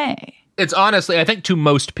okay. It's honestly, I think to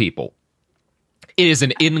most people, it is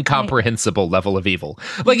an incomprehensible level of evil.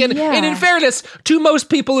 And in fairness, to most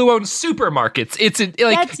people who own supermarkets,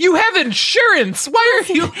 you have insurance. Why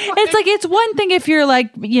are you? It's one thing if you're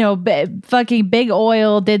like, fucking Big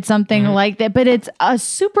Oil did something like that, but it's a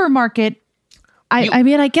supermarket.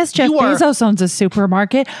 I guess Jeff Bezos owns a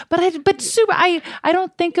supermarket, but I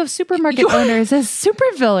don't think of supermarket owners as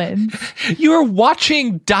supervillains. You're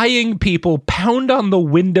watching dying people pound on the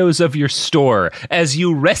windows of your store as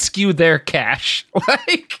you rescue their cash.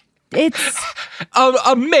 It's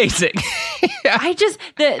amazing. I just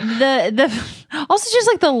the also just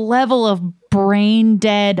like the level of brain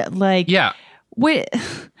dead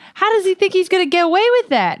how does he think he's going to get away with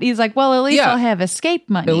that? He's like, well, at least I'll have escape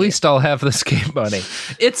money. At least I'll have the escape money.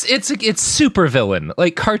 It's supervillain,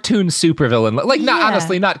 like cartoon supervillain.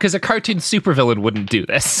 Honestly, not because a cartoon supervillain wouldn't do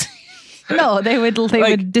this. No, they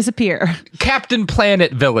would disappear. Captain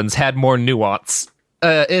Planet villains had more nuance.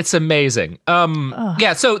 It's amazing.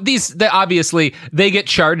 So obviously they get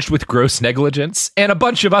charged with gross negligence and a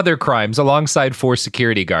bunch of other crimes alongside 4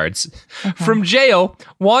 security guards. Okay. From jail,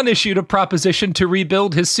 Juan issued a proposition to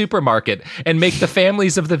rebuild his supermarket and make the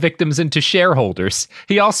families of the victims into shareholders.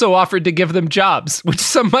 He also offered to give them jobs, which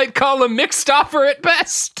some might call a mixed offer at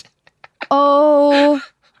best. Oh.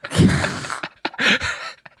 He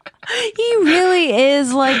really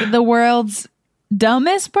is like the world's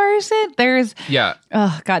dumbest person.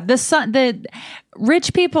 Oh god, the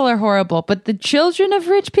rich people are horrible, but the children of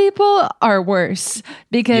rich people are worse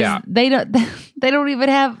because they don't even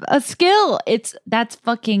have a skill. That's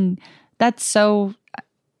so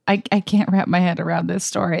I can't wrap my head around this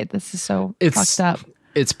story. This is so fucked up.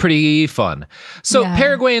 It's pretty fun. So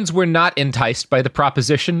Paraguayans were not enticed by the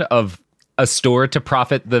proposition of a store to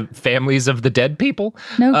profit the families of the dead people.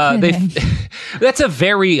 No kidding. That's a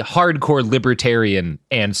very hardcore libertarian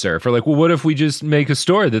answer for what if we just make a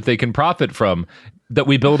store that they can profit from, that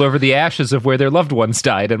we build over the ashes of where their loved ones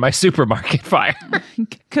died in my supermarket fire.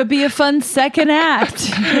 Could be a fun second act.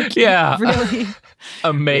 Yeah. Really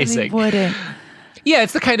amazing. Really wouldn't. Yeah,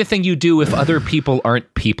 it's the kind of thing you do if other people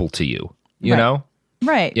aren't people to you, you know?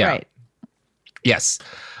 Right, yeah. right. Yes.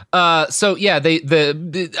 Obviously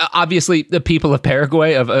the people of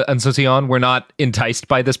Paraguay, of Asunción, were not enticed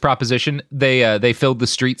by this proposition. They filled the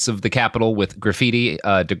streets of the capital with graffiti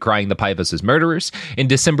decrying the Paivas as murderers. In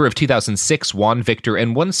December of 2006, Juan Victor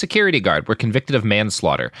and 1 security guard were convicted of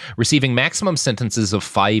manslaughter, receiving maximum sentences of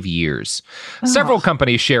 5 years. Several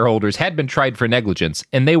company shareholders had been tried for negligence,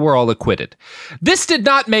 and they were all acquitted. This did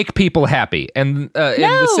not make people happy, and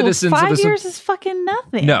the citizens 5 years is fucking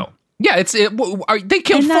nothing. No. Yeah, they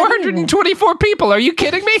killed 424 people. Are you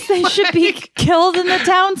kidding me? They should be killed in the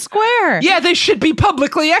town square. Yeah, they should be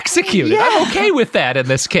publicly executed. Yeah. I'm okay with that in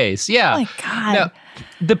this case. Yeah. Oh my God. Now,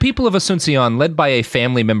 the people of Asunción, led by a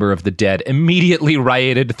family member of the dead, immediately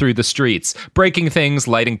rioted through the streets, breaking things,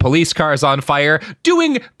 lighting police cars on fire,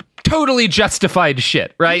 doing totally justified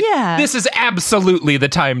shit, right? Yeah. This is absolutely the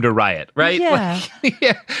time to riot, right? Yeah.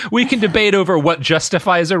 We can debate over what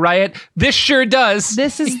justifies a riot. This sure does.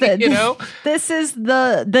 This is the this is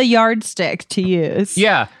the yardstick to use.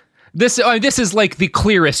 Yeah. This is like the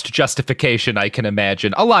clearest justification I can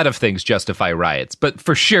imagine. A lot of things justify riots, but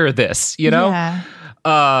for sure this, Yeah.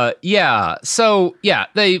 So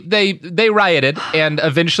they rioted, and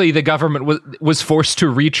eventually the government was forced to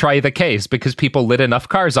retry the case because people lit enough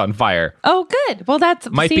cars on fire. Oh, good. Well,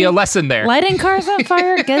 might be a lesson there. Lighting cars on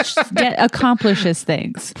fire accomplishes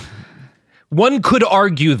things. One could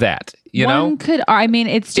argue that, you know? One could. I mean,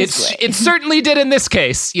 it's just... It certainly did in this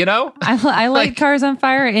case, you know? I light cars on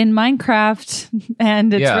fire in Minecraft,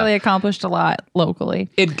 and it's really accomplished a lot locally.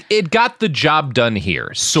 It got the job done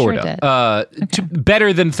here, sort of.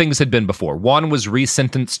 Better than things had been before. Juan was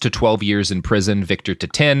resentenced to 12 years in prison, Victor to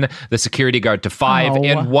 10, the security guard to 5,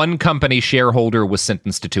 and 1 company shareholder was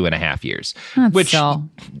sentenced to 2.5 years. That's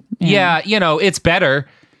it's better.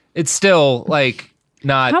 It's still,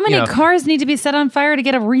 not. How many cars need to be set on fire to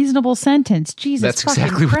get a reasonable sentence? Jesus, that's fucking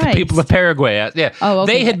exactly Christ. what the people of Paraguay. Yeah, okay.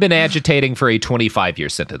 They had been agitating for a 25-year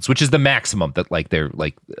sentence, which is the maximum that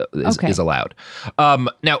is allowed.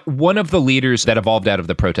 Now, one of the leaders that evolved out of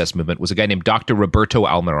the protest movement was a guy named Dr. Roberto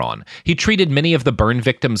Almiron. He treated many of the burn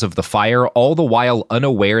victims of the fire, all the while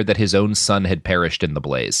unaware that his own son had perished in the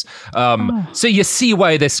blaze. So you see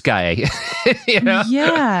why this guy,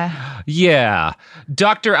 Yeah.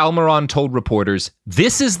 Dr. Almiron told reporters,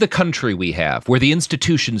 "This is the country we have, where the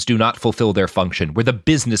institutions do not fulfill their function, where the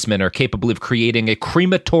businessmen are capable of creating a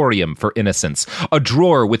crematorium for innocence, a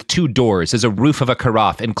drawer with 2 doors as a roof of a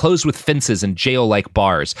carafe, enclosed with fences and jail-like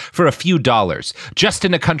bars, for a few dollars, just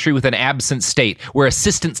in a country with an absent state, where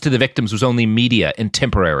assistance to the victims was only media and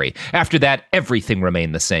temporary. After that, everything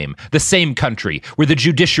remained the same country, where the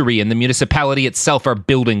judiciary and the municipality itself are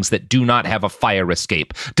buildings that do not have a fire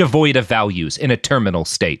escape, devoid of values, in a terminal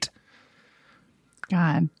state."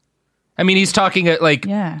 God. I mean, he's talking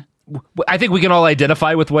Yeah. I think we can all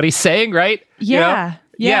identify with what he's saying, right? Yeah.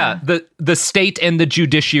 Yeah. The state and the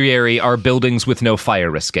judiciary are buildings with no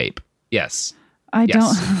fire escape. Yes. I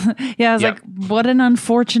was like, what an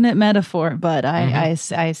unfortunate metaphor, but I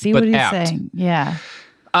see what he's saying. Yeah.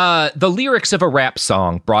 The lyrics of a rap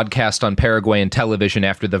song broadcast on Paraguayan television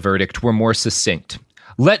after the verdict were more succinct.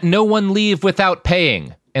 "Let no one leave without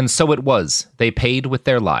paying." And so it was. They paid with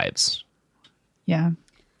their lives. Yeah.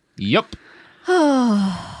 Yup.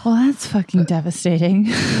 Oh, well, that's fucking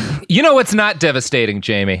devastating. You know what's not devastating,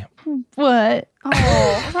 Jamie? What?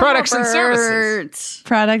 Oh, products and services.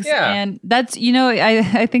 Products. Yeah. And that's,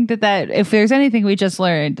 I think that if there's anything we just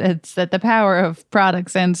learned, it's that the power of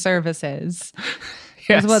products and services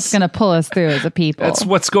is what's going to pull us through as a people. That's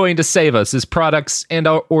what's going to save us is products and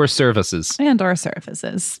or services. And or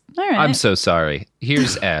services. All right. I'm so sorry.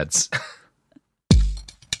 Here's ads.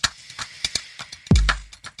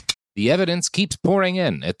 The evidence keeps pouring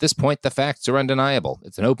in. At this point, the facts are undeniable.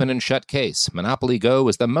 It's an open and shut case. Monopoly Go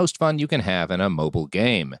is the most fun you can have in a mobile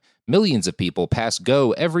game. Millions of people pass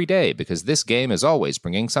Go every day because this game is always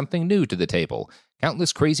bringing something new to the table.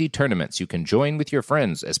 Countless crazy tournaments you can join with your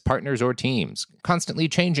friends as partners or teams. Constantly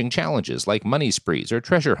changing challenges like money sprees or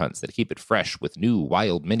treasure hunts that keep it fresh with new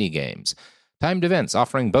wild mini-games. Timed events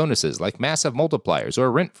offering bonuses like massive multipliers or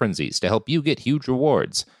rent frenzies to help you get huge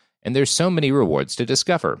rewards. And there's so many rewards to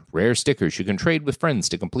discover. Rare stickers you can trade with friends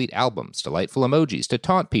to complete albums, delightful emojis to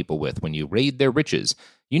taunt people with when you raid their riches,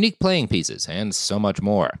 unique playing pieces, and so much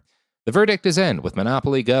more. The verdict is in with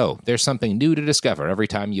Monopoly Go. There's something new to discover every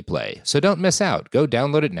time you play. So don't miss out. Go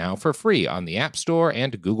download it now for free on the App Store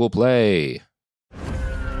and Google Play.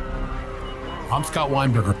 I'm Scott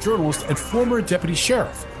Weinberger, journalist and former deputy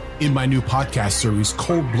sheriff. In my new podcast series,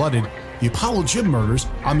 Cold Blooded, The Apollo Gym Murders,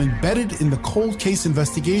 I'm embedded in the cold case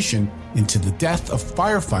investigation into the death of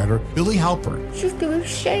firefighter Billy Halpern. It's just a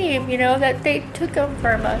shame, that they took him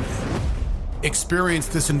from us. Experience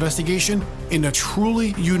this investigation in a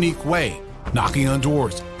truly unique way, knocking on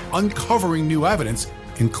doors, uncovering new evidence,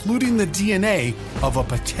 including the DNA of a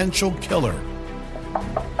potential killer.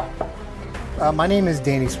 My name is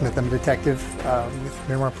Danny Smith. I'm a detective with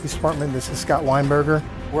Miramar Police Department. This is Scott Weinberger.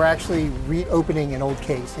 We're actually reopening an old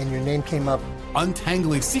case, and your name came up.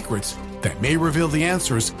 Untangling secrets that may reveal the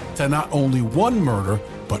answers to not only one murder,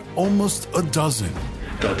 but almost a dozen.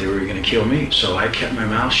 Thought they were going to kill me, so I kept my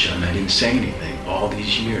mouth shut and I didn't say anything. All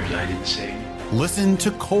these years, I didn't say anything. Listen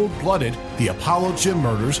to Cold Blooded, The Apollo Gym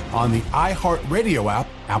Murders on the iHeartRadio app,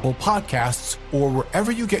 Apple Podcasts, or wherever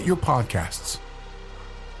you get your podcasts.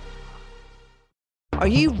 Are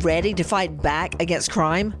you ready to fight back against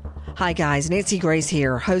crime? Hi guys, Nancy Grace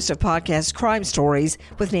here, host of podcast Crime Stories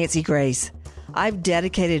with Nancy Grace. I've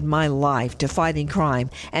dedicated my life to fighting crime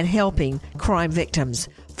and helping crime victims.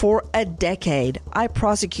 For a decade, I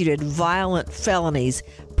prosecuted violent felonies,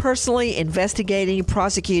 personally investigating,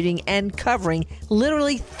 prosecuting, and covering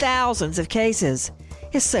literally thousands of cases.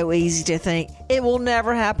 It's so easy to think it will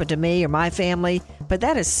never happen to me or my family, but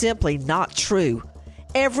that is simply not true.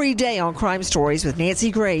 Every day on Crime Stories with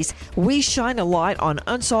Nancy Grace, we shine a light on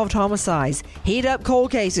unsolved homicides, heat up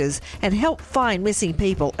cold cases, and help find missing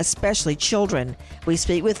people, especially children. We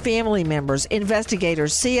speak with family members,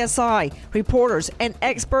 investigators, CSI, reporters, and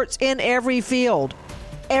experts in every field.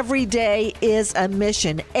 Every day is a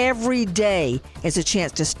mission. Every day is a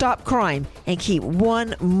chance to stop crime and keep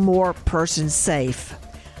one more person safe.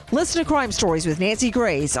 Listen to Crime Stories with Nancy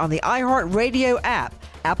Grace on the iHeartRadio app,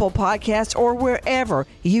 Apple Podcasts, or wherever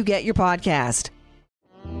you get your podcast.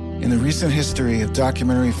 In the recent history of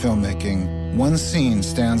documentary filmmaking, one scene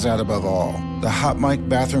stands out above all. The hot mic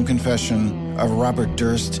bathroom confession of Robert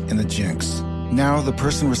Durst in The Jinx. Now, the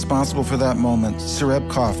person responsible for that moment, Sareb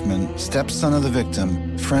Kaufman, stepson of the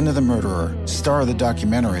victim, friend of the murderer, star of the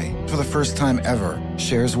documentary, for the first time ever,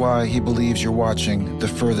 shares why he believes you're watching the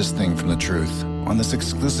furthest thing from the truth on this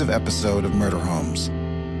exclusive episode of Murder Homes.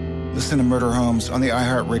 Listen to Murder Homes on the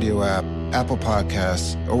iHeartRadio app, Apple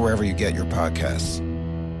Podcasts, or wherever you get your podcasts.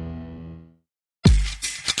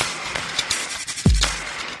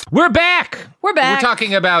 We're back! We're back. We're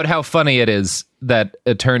talking about how funny it is that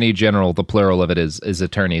Attorney General, the plural of it is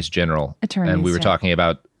Attorneys General. And we were talking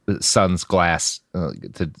about Sun's glass.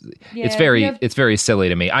 It's very silly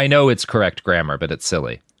to me. I know it's correct grammar, but it's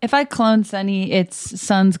silly. If I clone Sunny, it's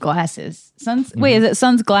Sun's glasses. Wait, is it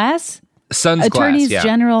Sun's glass? Sun's Attorneys glass,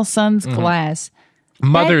 yeah. General Sun's glass.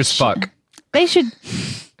 Mother's fuck. They should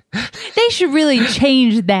really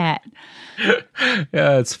change that.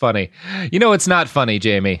 Yeah, it's funny. You know, it's not funny,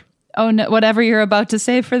 Jamie. Oh no! Whatever you're about to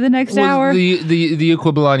say for the next hour. The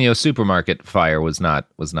Equilano supermarket fire was not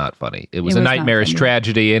funny. It was a nightmarish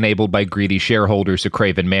tragedy enabled by greedy shareholders, a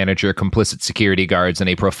craven manager, complicit security guards, and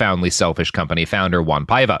a profoundly selfish company founder, Juan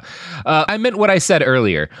Paiva. I meant what I said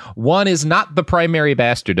earlier. Juan is not the primary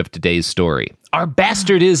bastard of today's story. Our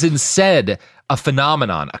bastard is instead a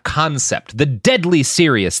phenomenon, a concept, the deadly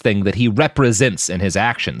serious thing that he represents in his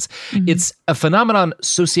actions. Mm-hmm. It's a phenomenon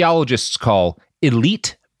sociologists call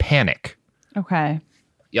elite panic. Okay.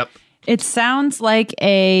 Yep. It sounds like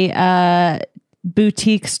a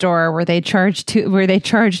boutique store where they charged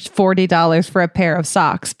 $40 for a pair of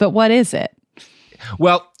socks. But what is it?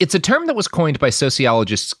 Well, it's a term that was coined by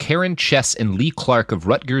sociologists Karen Chess and Lee Clark of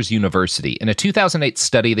Rutgers University in a 2008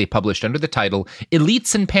 study they published under the title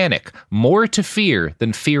Elites in Panic, More to Fear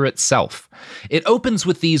Than Fear Itself. It opens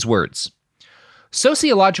with these words.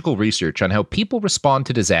 Sociological research on how people respond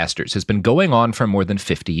to disasters has been going on for more than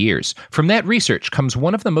 50 years. From that research comes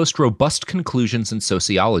one of the most robust conclusions in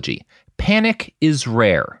sociology. Panic is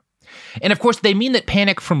rare. And of course, they mean that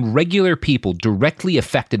panic from regular people directly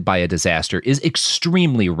affected by a disaster is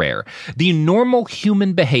extremely rare. The normal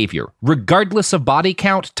human behavior, regardless of body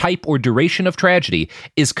count, type, or duration of tragedy,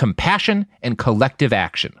 is compassion and collective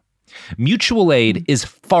action. Mutual aid is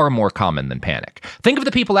far more common than panic. Think of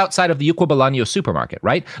the people outside of the Equilano supermarket,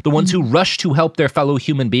 right? The ones who rush to help their fellow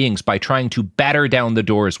human beings by trying to batter down the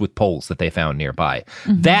doors with poles that they found nearby.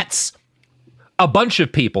 Mm-hmm. That's a bunch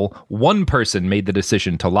of people. One person made the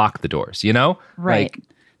decision to lock the doors, you know? Right. Like,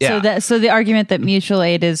 yeah. So the argument that mutual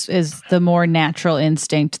aid is the more natural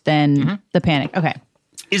instinct than the panic. Okay.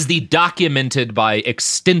 Is the documented by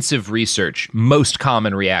extensive research most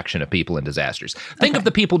common reaction of people in disasters. Think of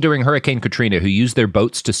the people during Hurricane Katrina who used their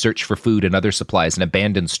boats to search for food and other supplies in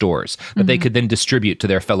abandoned stores that they could then distribute to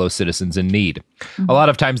their fellow citizens in need. A lot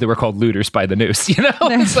of times they were called looters by the news, you know?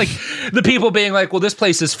 It's like the people being like, well, this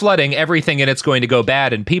place is flooding, everything in it's going to go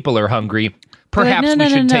bad and people are hungry. Perhaps we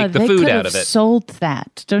should take the food out of it. Sold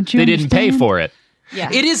that, don't you? They didn't pay for it. Yeah.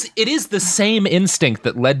 It is the same instinct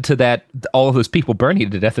that led to that all of those people burning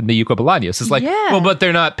to death in the Equilano. It's like, well, but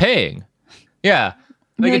they're not paying. Yeah.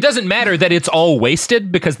 Like, it doesn't matter that it's all wasted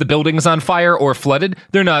because the building's on fire or flooded.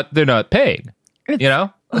 They're not paying. You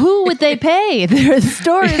know? Who would they pay? Their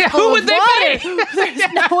store is full who would of they water. pay?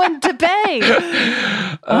 There's no one to pay.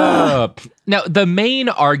 Now, the main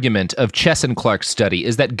argument of Chess and Clark's study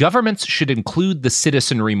is that governments should include the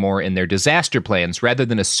citizenry more in their disaster plans rather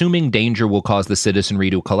than assuming danger will cause the citizenry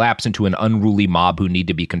to collapse into an unruly mob who need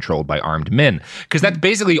to be controlled by armed men. Because that's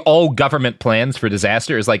basically all government plans for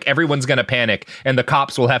disaster is like everyone's going to panic and the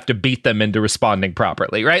cops will have to beat them into responding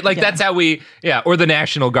properly, right? Like that's how or the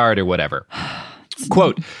National Guard or whatever.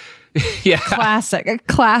 Quote, classic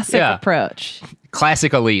approach.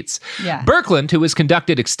 Classic elites. Yeah. Birkeland, who has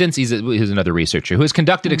conducted he's another researcher, who has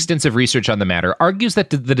conducted extensive research on the matter, argues that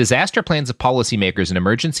the disaster plans of policymakers and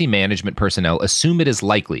emergency management personnel assume it is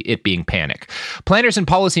likely, it being panic. Planners and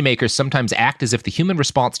policymakers sometimes act as if the human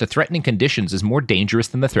response to threatening conditions is more dangerous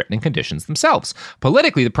than the threatening conditions themselves.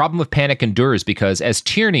 Politically, the problem of panic endures because, as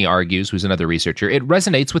Tierney argues, who's another researcher, it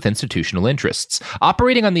resonates with institutional interests.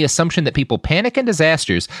 Operating on the assumption that people panic in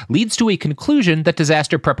disasters leads to a conclusion that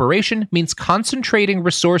disaster preparation means concentrating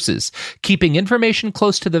resources, keeping information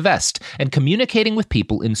close to the vest, and communicating with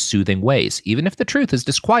people in soothing ways, even if the truth is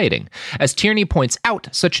disquieting. As Tierney points out,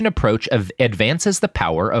 such an approach advances the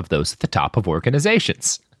power of those at the top of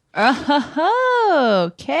organizations.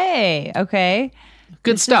 Oh, okay.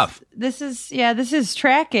 Good stuff. This is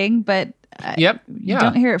tracking, but you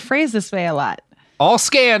don't hear it phrased this way a lot. All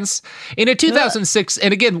scans. In a 2006,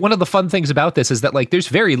 and again, one of the fun things about this is that like there's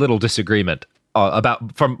very little disagreement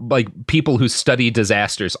from people who study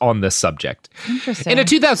disasters on this subject. Interesting. In a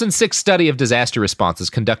 2006 study of disaster responses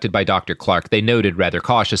conducted by Dr. Clark, they noted rather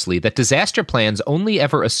cautiously that disaster plans only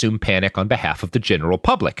ever assume panic on behalf of the general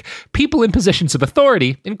public. People in positions of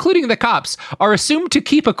authority, including the cops, are assumed to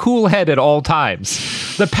keep a cool head at all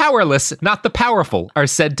times. The powerless, not the powerful, are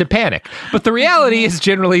said to panic, but the reality is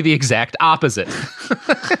generally the exact opposite.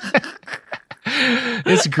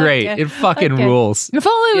 It's great. Okay. It fucking rules. If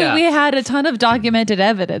only we had a ton of documented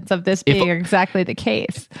evidence of this being exactly the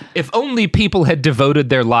case. If only people had devoted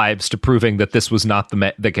their lives to proving that this was not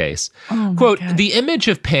the case. Quote, the image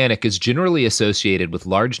of panic is generally associated with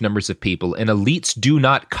large numbers of people, and elites do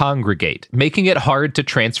not congregate, making it hard to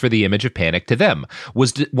transfer the image of panic to them.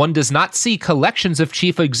 One does not see collections of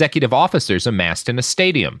chief executive officers amassed in a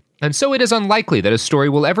stadium. And so it is unlikely that a story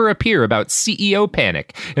will ever appear about CEO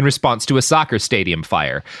panic in response to a soccer stadium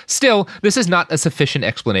fire. Still, this is not a sufficient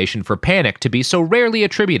explanation for panic to be so rarely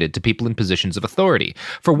attributed to people in positions of authority.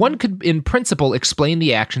 For one could, in principle, explain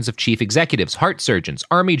the actions of chief executives, heart surgeons,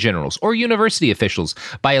 army generals, or university officials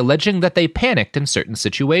by alleging that they panicked in certain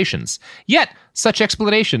situations. Yet, such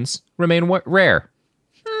explanations remain rare.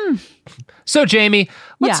 So, Jamie,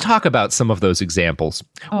 let's talk about some of those examples.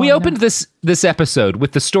 We opened this episode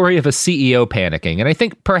with the story of a CEO panicking, and I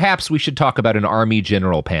think perhaps we should talk about an army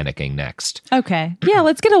general panicking next. Okay. Yeah,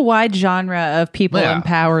 let's get a wide genre of people in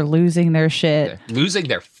power losing their shit. Losing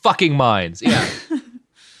their fucking minds. Yeah.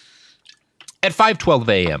 At 5:12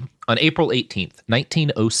 a.m., on April 18th,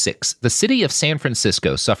 1906, the city of San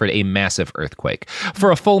Francisco suffered a massive earthquake.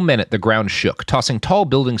 For a full minute, the ground shook, tossing tall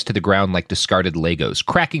buildings to the ground like discarded Legos,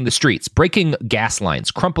 cracking the streets, breaking gas lines,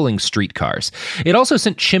 crumpling streetcars. It also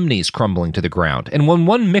sent chimneys crumbling to the ground. And when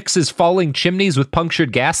one mixes falling chimneys with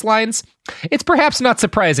punctured gas lines, it's perhaps not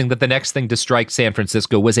surprising that the next thing to strike San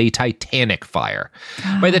Francisco was a titanic fire.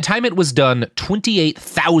 By the time it was done,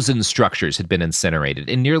 28,000 structures had been incinerated,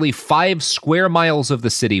 and nearly 5 square miles of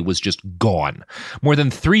the city was just gone. More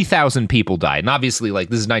than 3,000 people died. And obviously,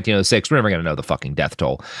 this is 1906. We're never going to know the fucking death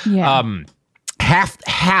toll. Yeah.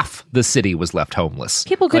 Half the city was left homeless.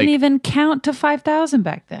 People couldn't even count to 5,000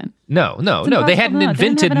 back then. No. They hadn't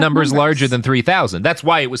invented numbers larger than 3,000. That's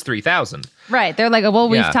why it was 3,000. Right. They're like, well,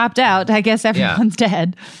 we've topped out. I guess everyone's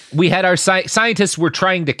dead. We had our scientists were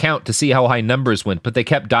trying to count to see how high numbers went, but they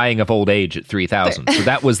kept dying of old age at 3,000. So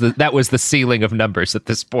that was the ceiling of numbers at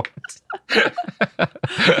this point.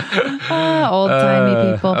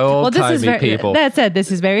 Old-timey people. Old-timey people. That said,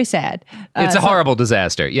 this is very sad. It's a horrible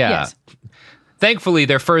disaster. Yeah. Yes. Thankfully,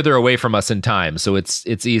 they're further away from us in time, so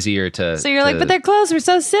it's easier to... So you're like, but their clothes were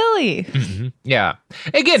so silly. Mm-hmm. Yeah.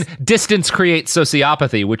 Again, distance creates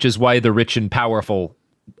sociopathy, which is why the rich and powerful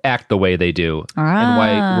act the way they do, and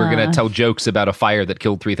why we're going to tell jokes about a fire that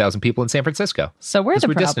killed 3,000 people in San Francisco. So we're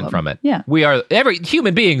distant from it. Yeah.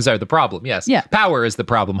 Human beings are the problem, yes. Yeah. Power is the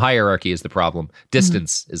problem. Hierarchy is the problem.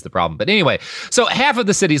 Distance is the problem. But anyway, so half of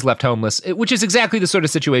the city's left homeless, which is exactly the sort of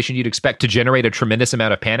situation you'd expect to generate a tremendous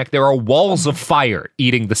amount of panic. There are walls of fire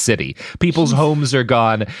eating the city. People's homes are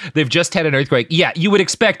gone. They've just had an earthquake. Yeah, you would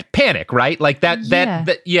expect panic, right? Like that.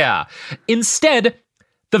 Instead,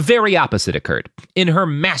 the very opposite occurred. In her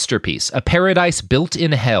masterpiece, A Paradise Built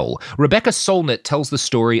in Hell, Rebecca Solnit tells the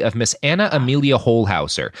story of Miss Anna Amelia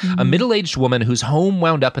Holhauser, a middle-aged woman whose home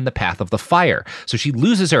wound up in the path of the fire. So she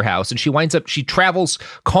loses her house and she travels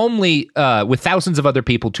calmly with thousands of other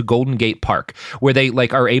people to Golden Gate Park, where they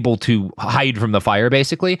are able to hide from the fire,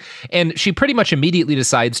 basically. And she pretty much immediately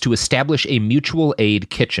decides to establish a mutual aid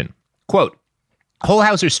kitchen. Quote,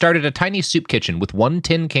 Holhauser started a tiny soup kitchen with 1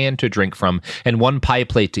 tin can to drink from and 1 pie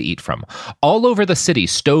plate to eat from. All over the city,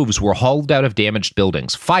 stoves were hauled out of damaged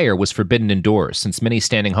buildings. Fire was forbidden indoors, since many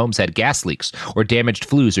standing homes had gas leaks, or damaged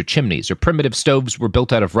flues or chimneys, or primitive stoves were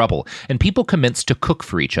built out of rubble, and people commenced to cook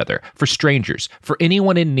for each other, for strangers, for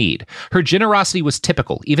anyone in need. Her generosity was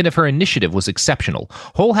typical, even if her initiative was exceptional.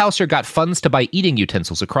 Holhauser got funds to buy eating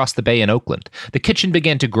utensils across the bay in Oakland. The kitchen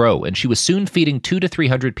began to grow, and she was soon feeding 200 to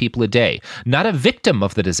 300 people a day. Not a victim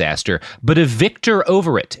of the disaster, but a victor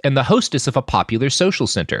over it, and the hostess of a popular social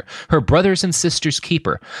center, her brothers and sisters'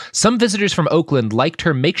 keeper. Some visitors from Oakland liked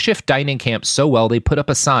her makeshift dining camp so well they put up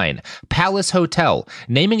a sign, Palace Hotel,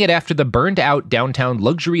 naming it after the burned-out downtown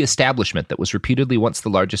luxury establishment that was reputedly once the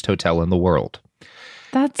largest hotel in the world.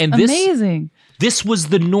 That's amazing. This was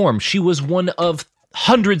the norm. She was one of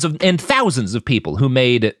hundreds and thousands of people who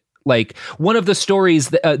made... one of the stories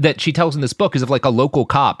that she tells in this book is of a local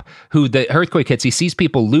cop who the earthquake hits, he sees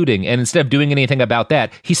people looting, and instead of doing anything about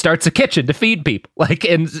that, he starts a kitchen to feed people.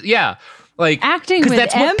 Acting with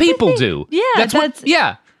that's empathy? what people do.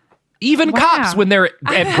 Yeah, Even cops, when they're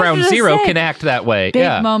at ground zero, can act that way.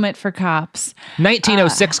 Big moment for cops.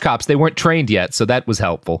 1906 cops, they weren't trained yet, so that was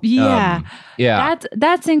helpful. Yeah. Yeah.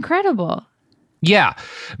 That's incredible. Yeah.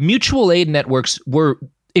 Mutual aid networks were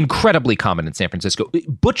incredibly common in San Francisco.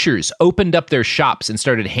 Butchers opened up their shops and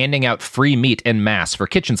started handing out free meat en masse for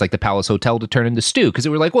kitchens like the Palace Hotel to turn into stew, because they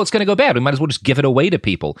were like, well, it's going to go bad. We might as well just give it away to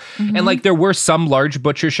people. Mm-hmm. And like there were some large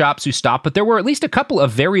butcher shops who stopped, but there were at least a couple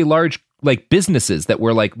of very large like businesses that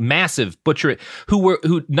were like massive butcher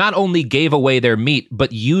who not only gave away their meat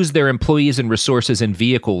but used their employees and resources and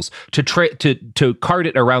vehicles to cart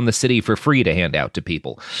it around the city for free to hand out to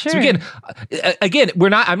people. Sure. So again,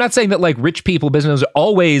 I'm not saying that like rich people businesses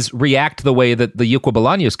always react the way that the Yucca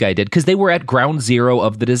Bolaños guy did, because they were at ground zero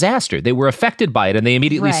of the disaster. They were affected by it and they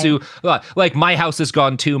immediately sue. Like, my house is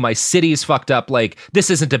gone too. My city's fucked up. Like,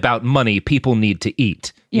 this isn't about money. People need to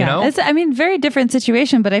eat. You know? It's, very different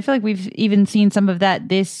situation, but I feel like we've even seen some of that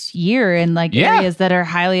this year in like areas that are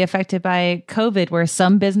highly affected by COVID, where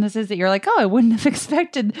some businesses that you're like, oh, I wouldn't have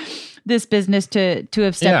expected this business to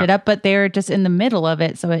have stepped it up, but they're just in the middle of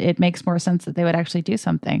it. So it makes more sense that they would actually do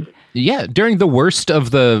something. Yeah. During the worst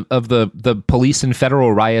of the police and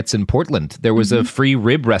federal riots in Portland, there was a free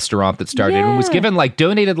rib restaurant that started and was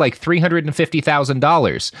donated like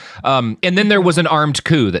 $350,000. And then there was an armed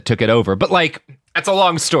coup that took it over. But like, that's a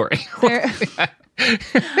long story.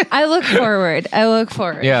 I look forward.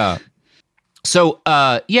 Yeah. So,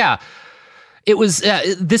 it was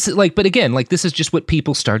but again, like this is just what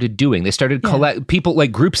people started doing. They started people,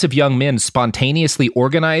 like groups of young men spontaneously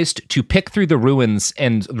organized to pick through the ruins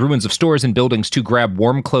of stores and buildings to grab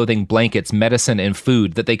warm clothing, blankets, medicine, and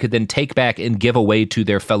food that they could then take back and give away to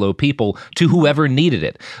their fellow people, to whoever needed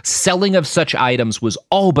it. Selling of such items was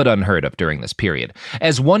all but unheard of during this period.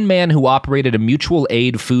 As one man who operated a mutual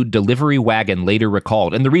aid food delivery wagon later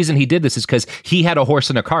recalled, and the reason he did this is because he had a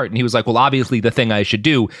horse and a cart, and he was like, well, obviously the thing I should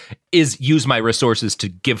do is use my resources to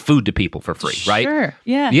give food to people for free, right? Sure,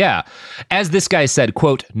 yeah. Yeah. As this guy said,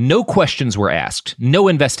 quote, no questions were asked, no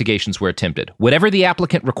investigations were attempted. Whatever the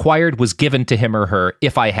applicant required was given to him or her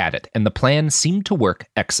if I had it, and the plan seemed to work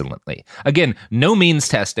excellently. Again, no means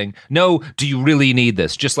testing, no, do you really need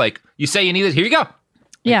this? Just like, you say you need it, here you go.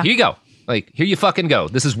 Yeah. Here you go. Like, here you fucking go.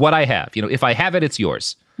 This is what I have. You know, if I have it, it's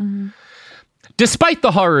yours. Mm-hmm. Despite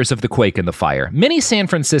the horrors of the quake and the fire, many San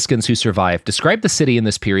Franciscans who survived described the city in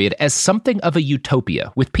this period as something of a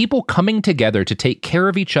utopia, with people coming together to take care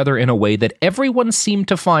of each other in a way that everyone seemed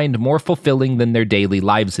to find more fulfilling than their daily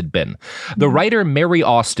lives had been. The writer Mary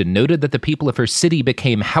Austin noted that the people of her city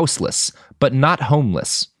became houseless, but not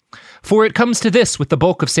homeless. For it comes to this with the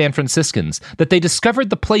bulk of San Franciscans, that they discovered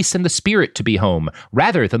the place and the spirit to be home,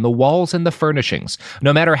 rather than the walls and the furnishings.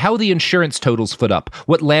 No matter how the insurance totals foot up,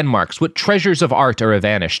 what landmarks, what treasures of art are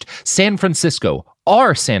vanished, San Francisco,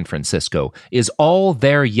 our San Francisco, is all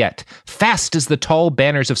there yet. Fast as the tall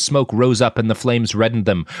banners of smoke rose up and the flames reddened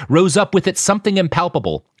them, rose up with it something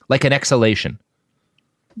impalpable, like an exhalation.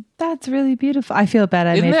 That's really beautiful. I feel bad.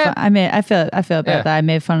 I feel bad that I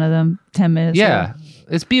made fun of them 10 minutes ago.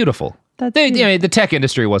 It's beautiful. The tech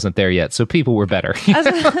industry wasn't there yet, so people were better. I was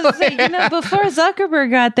going to say, before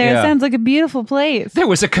Zuckerberg got there, it sounds like a beautiful place. There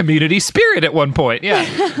was a community spirit at one point. Yeah.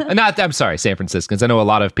 I'm sorry, San Franciscans. I know a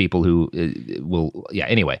lot of people who will. Yeah.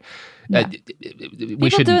 Anyway. Yeah.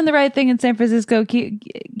 People doing the right thing in San Francisco,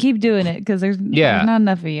 keep doing it, because there's not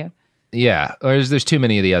enough of you. Yeah, or there's too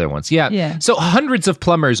many of the other ones. Yeah. So hundreds of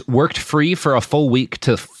plumbers worked free for a full week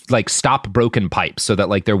to stop broken pipes so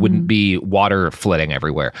that there wouldn't be water flooding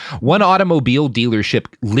everywhere. One automobile dealership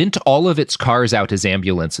lent all of its cars out as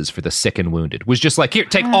ambulances for the sick and wounded. Was just like, here,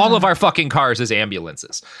 take all of our fucking cars as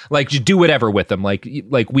ambulances. Just do whatever with them. Like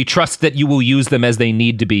we trust that you will use them as they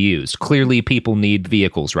need to be used. Clearly, people need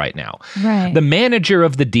vehicles right now. Right. The manager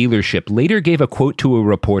of the dealership later gave a quote to a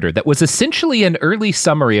reporter that was essentially an early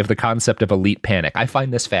summary of the concept of elite panic. I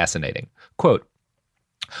find this fascinating. Quote,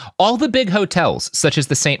 all the big hotels, such as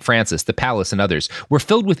the St. Francis, the Palace, and others, were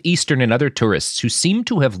filled with Eastern and other tourists who seemed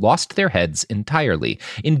to have lost their heads entirely.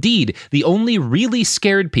 Indeed, the only really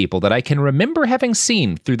scared people that I can remember having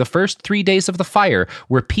seen through the first 3 days of the fire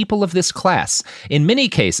were people of this class. In many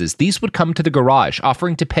cases, these would come to the garage,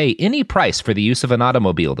 offering to pay any price for the use of an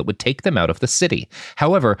automobile that would take them out of the city.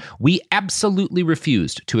 However, we absolutely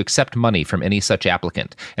refused to accept money from any such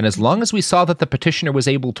applicant, and as long as we saw that the petitioner was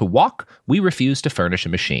able to walk, we refused to furnish a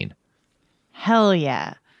machine. Hell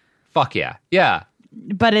yeah. Fuck yeah. Yeah.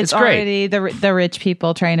 But it's already the rich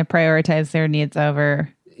people trying to prioritize their needs over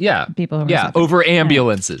people who are over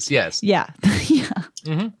ambulances. Yes. Yeah. Yeah.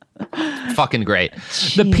 Mm-hmm. Fucking great.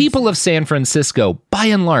 Jeez. The people of San Francisco, by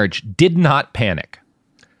and large, did not panic.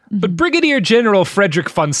 But Brigadier General Frederick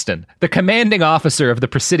Funston, the commanding officer of the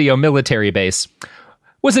Presidio military base,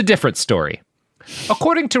 was a different story.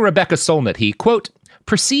 According to Rebecca Solnit, he, quote,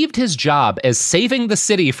 perceived his job as saving the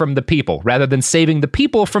city from the people rather than saving the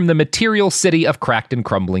people from the material city of cracked and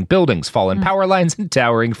crumbling buildings, fallen power lines, and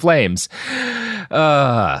towering flames.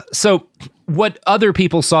 So what other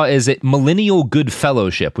people saw is a millennial good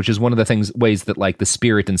fellowship, which is one of the ways that like the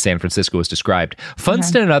spirit in San Francisco is described.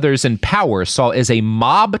 Funston and others in power saw as a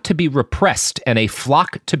mob to be repressed and a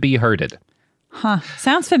flock to be herded. Huh.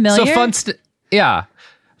 Sounds familiar. So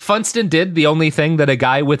Funston did the only thing that a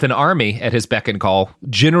guy with an army at his beck and call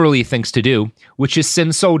generally thinks to do, which is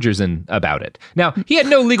send soldiers in about it. Now, he had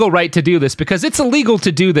no legal right to do this because it's illegal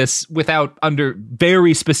to do this under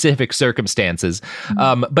very specific circumstances.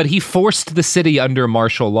 But he forced the city under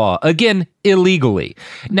martial law, again, illegally.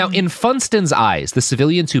 Now, in Funston's eyes, the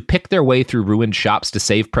civilians who picked their way through ruined shops to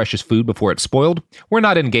save precious food before it spoiled were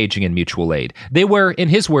not engaging in mutual aid. They were, in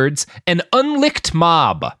his words, an unlicked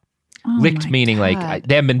mob. Licked meaning God. Like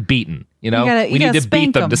they haven't been beaten, you know? We need to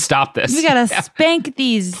beat them to stop this. We gotta spank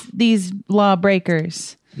these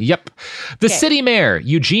lawbreakers. Yep. The city mayor,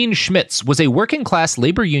 Eugene Schmitz, was a working-class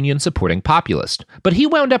labor union supporting populist, but he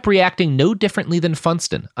wound up reacting no differently than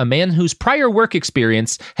Funston, a man whose prior work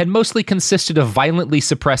experience had mostly consisted of violently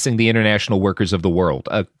suppressing the International Workers of the World,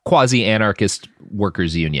 a quasi-anarchist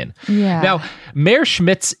workers' union. Yeah. Now, Mayor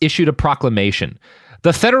Schmitz issued a proclamation.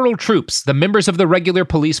 The federal troops, the members of the regular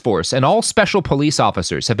police force, and all special police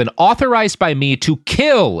officers have been authorized by me to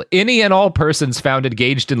kill any and all persons found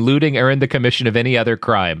engaged in looting or in the commission of any other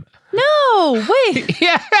crime. No, wait.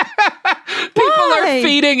 Yeah. People are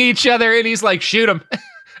feeding each other, and he's like, shoot them.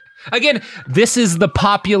 Again, this is the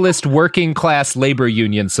populist working class labor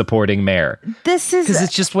union supporting mayor. This is... Because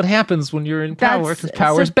it's just what happens when you're in power, because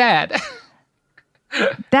power's bad.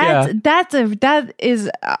 That is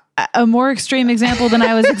a more extreme example than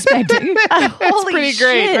I was expecting. It's pretty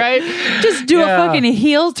great, right? Just do a fucking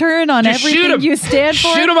heel turn on just everything you stand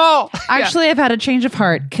for. Shoot them all. Actually, I've had a change of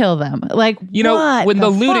heart. Kill them. Like, you know, when the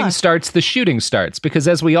looting starts, the shooting starts. Because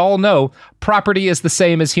as we all know, property is the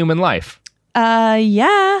same as human life.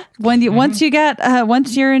 Yeah. When you once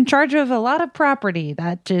you're in charge of a lot of property,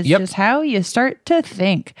 that is just how you start to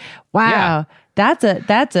think. Wow. Yeah. That's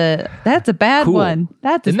a bad one.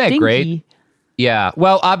 Isn't that great? Yeah.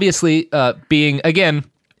 Well, obviously, being, again,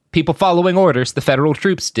 people following orders, the federal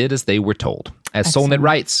troops did as they were told. As Solnit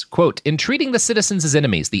writes, quote, in treating the citizens as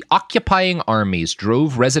enemies, the occupying armies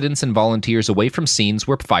drove residents and volunteers away from scenes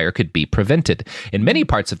where fire could be prevented. In many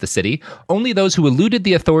parts of the city, only those who eluded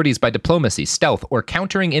the authorities by diplomacy, stealth, or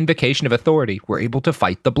countering invocation of authority were able to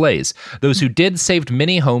fight the blaze. Those who did saved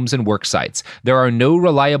many homes and work sites. There are no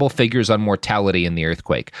reliable figures on mortality in the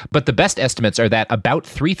earthquake, but the best estimates are that about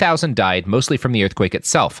 3,000 died, mostly from the earthquake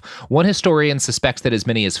itself. One historian suspects that as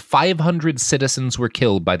many as 500 citizens were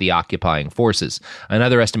killed by the occupying forces.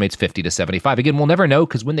 Another estimates 50 to 75. Again, we'll never know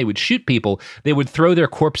because when they would shoot people, they would throw their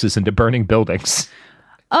corpses into burning buildings.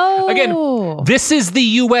 Oh. Again, this is the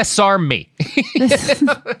U.S. Army.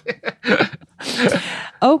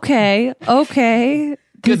 Okay.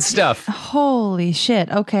 Good stuff. Holy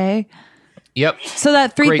shit. Okay. Yep. So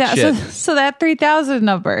that 3,000. So that 3,000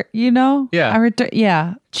 number, you know? Yeah.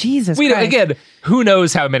 Yeah. Jesus Christ. Again, who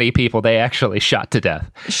knows how many people they actually shot to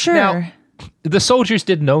death? Sure. Now, the soldiers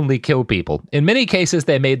didn't only kill people. In many cases,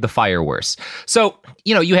 they made the fire worse. So,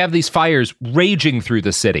 you know, you have these fires raging through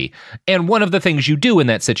the city. And one of the things you do in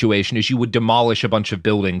that situation is you would demolish a bunch of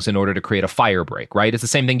buildings in order to create a fire break, right? It's the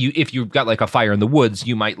same thing. If you've got like a fire in the woods,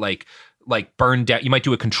 you might like burn down, you might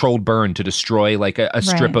do a controlled burn to destroy like a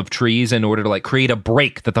strip of trees in order to like create a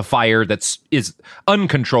break that the fire is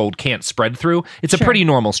uncontrolled can't spread through. It's a pretty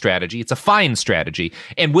normal strategy. It's a fine strategy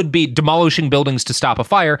and would be demolishing buildings to stop a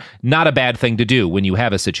fire. Not a bad thing to do when you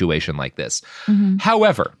have a situation like this. Mm-hmm.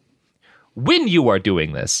 However, when you are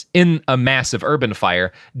doing this in a massive urban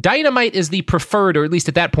fire, dynamite is the preferred, or at least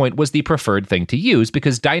at that point was the preferred thing to use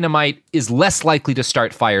because dynamite is less likely to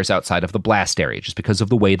start fires outside of the blast area just because of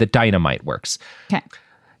the way that dynamite works. Okay.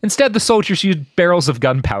 Instead, the soldiers used barrels of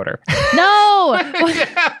gunpowder. No!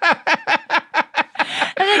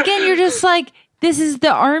 And again, you're just like, this is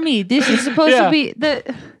the army. This is supposed to be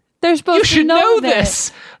they're supposed to know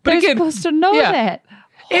this. But they're supposed to know that.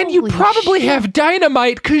 And you probably have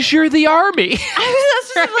dynamite because you're the army.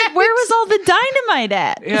 That's just like, where was all the dynamite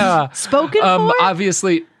at? Yeah. Spoken for?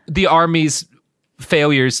 Obviously, the army's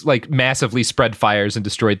failures like massively spread fires and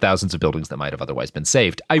destroyed thousands of buildings that might have otherwise been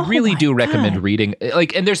saved. I really do recommend reading.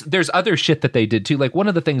 And there's other shit that they did too. Like one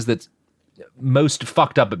of the things that's most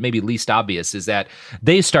fucked up, but maybe least obvious, is that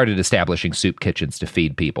they started establishing soup kitchens to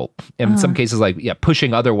feed people. And in some cases, like,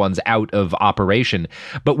 pushing other ones out of operation.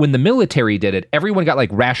 But when the military did it, everyone got like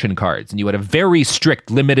ration cards, and you had a very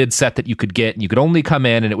strict limited set that you could get, and you could only come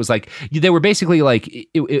in. And it was like, they were basically like,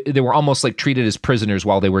 they were almost like treated as prisoners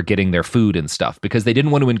while they were getting their food and stuff, because they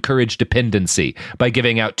didn't want to encourage dependency by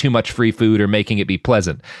giving out too much free food or making it be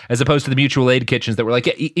pleasant, as opposed to the mutual aid kitchens that were like,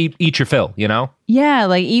 eat your fill, you know? Yeah,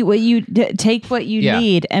 like eat what you take what you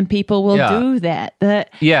need, and people will do that.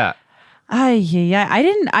 I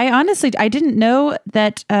didn't know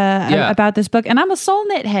that about this book, and I'm a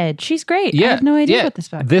Solnit head. She's great. I had no idea about this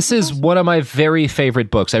book. This is one of my very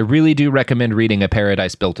favorite books. I really do recommend reading A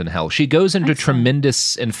Paradise Built in Hell. She goes into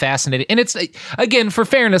tremendous and fascinating, and it's, again, for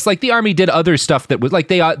fairness, like the Army did other stuff that was like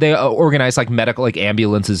they organized like medical, like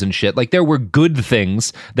ambulances and shit. Like there were good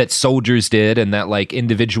things that soldiers did and that like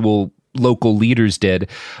individual local leaders did,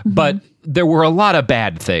 but there were a lot of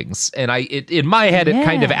bad things, and in my head it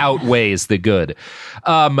kind of outweighs the good.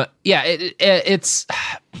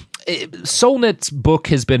 Solnit's book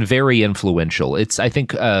has been very influential. I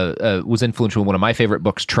think was influential in one of my favorite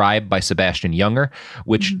books, Tribe by Sebastian Junger,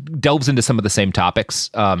 which delves into some of the same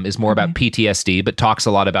topics, is more about PTSD, but talks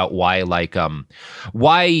a lot about why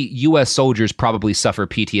U.S. soldiers probably suffer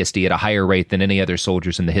PTSD at a higher rate than any other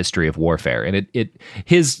soldiers in the history of warfare. And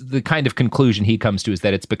the kind of conclusion he comes to is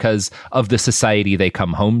that it's because of the society they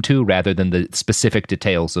come home to rather than the specific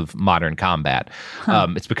details of modern combat.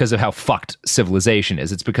 It's because of how fucked civilization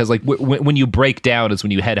is. It's because like when you break down is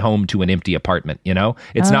when you head home to an empty apartment, you know?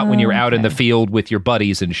 It's not when you're out in the field with your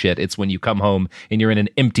buddies and shit. It's when you come home and you're in an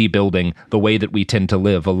empty building, the way that we tend to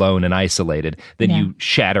live, alone and isolated, then you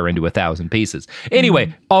shatter into 1,000 pieces.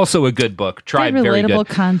 Anyway, also a good book. Tribe, very good. Relatable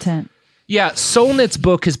content. Yeah, Solnit's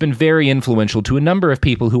book has been very influential to a number of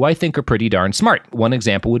people who I think are pretty darn smart. One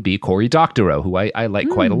example would be Cory Doctorow, who I like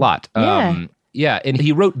quite a lot. And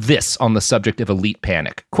he wrote this on the subject of elite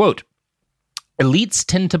panic. Quote, "Elites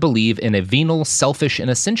tend to believe in a venal, selfish, and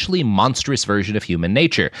essentially monstrous version of human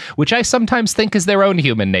nature, which I sometimes think is their own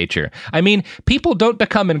human nature. I mean, people don't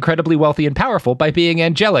become incredibly wealthy and powerful by being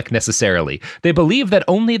angelic necessarily. They believe that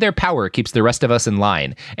only their power keeps the rest of us in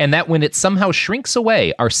line, and that when it somehow shrinks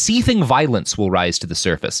away, our seething violence will rise to the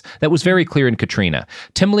surface. That was very clear in Katrina.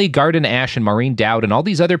 Timley, Garden Ash, and Maureen Dowd and all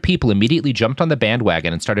these other people immediately jumped on the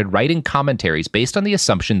bandwagon and started writing commentaries based on the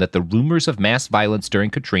assumption that the rumors of mass violence during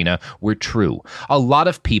Katrina were true. A lot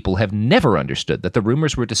of people have never understood that the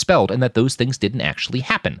rumors were dispelled and that those things didn't actually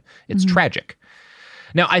happen. It's tragic."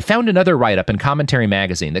 Now, I found another write-up in Commentary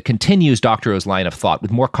Magazine that continues Doctorow's line of thought with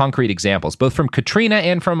more concrete examples, both from Katrina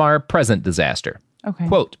and from our present disaster. Okay.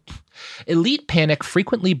 Quote, "Elite panic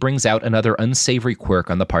frequently brings out another unsavory quirk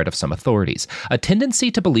on the part of some authorities, a tendency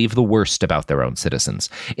to believe the worst about their own citizens.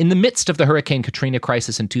 In the midst of the Hurricane Katrina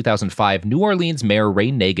crisis in 2005, New Orleans Mayor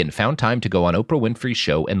Ray Nagin found time to go on Oprah Winfrey's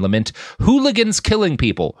show and lament hooligans killing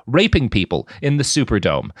people, raping people in the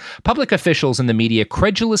Superdome. Public officials and the media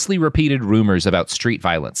credulously repeated rumors about street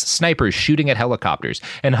violence, snipers shooting at helicopters,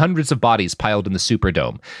 and hundreds of bodies piled in the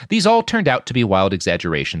Superdome. These all turned out to be wild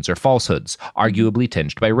exaggerations or falsehoods, arguably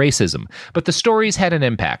tinged by racism. But the stories had an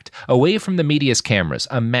impact. Away from the media's cameras,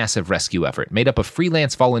 a massive rescue effort made up of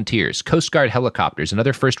freelance volunteers, Coast Guard helicopters, and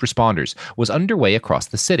other first responders was underway across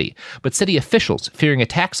the city. But city officials, fearing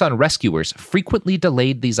attacks on rescuers, frequently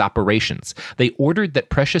delayed these operations. They ordered that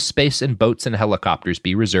precious space in boats and helicopters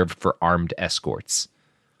be reserved for armed escorts."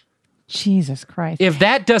 Jesus Christ. If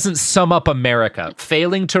that doesn't sum up America,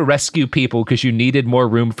 failing to rescue people because you needed more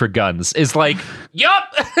room for guns is like,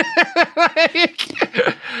 yup!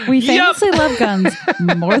 We famously love guns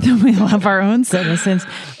more than we love our own citizens.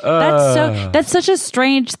 That's such a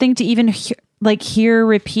strange thing to even hear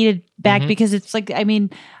repeated back, because it's like, I mean,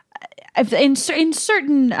 in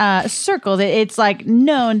certain circles, it's like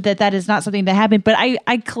known that is not something that happened. But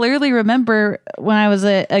I clearly remember when I was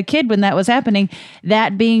a kid, when that was happening,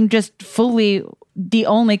 that being just fully the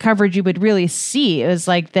only coverage you would really see. It was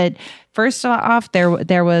like that. First off,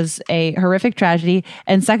 there was a horrific tragedy,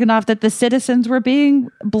 and second off, that the citizens were being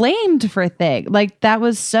blamed for things. Like that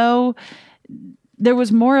was so. There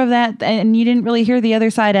was more of that, and you didn't really hear the other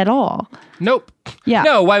side at all. Nope. Yeah.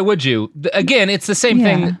 No, why would you? Again, it's the same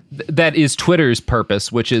thing that is Twitter's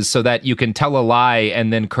purpose, which is so that you can tell a lie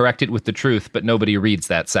and then correct it with the truth, but nobody reads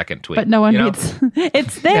that second tweet. But no one reads.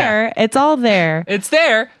 It's there. Yeah. It's all there. It's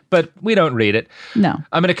there, but we don't read it. No.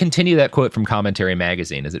 I'm going to continue that quote from Commentary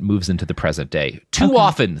Magazine as it moves into the present day. Too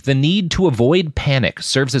often, the need to avoid panic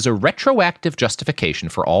serves as a retroactive justification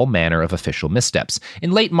for all manner of official missteps.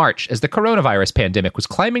 In late March, as the coronavirus pandemic was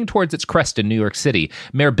climbing towards its crest in New York City,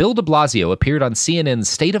 Mayor Bill de Blasio Blasio appeared on CNN's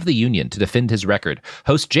State of the Union to defend his record.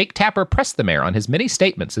 Host Jake Tapper pressed the mayor on his many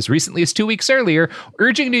statements as recently as 2 weeks earlier,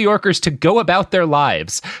 urging New Yorkers to go about their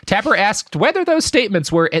lives. Tapper asked whether those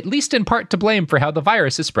statements were at least in part to blame for how the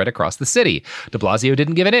virus is spread across the city. De Blasio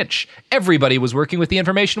didn't give an inch. Everybody was working with the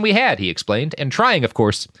information we had, he explained, and trying, of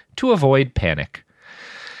course, to avoid panic.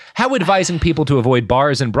 How advising people to avoid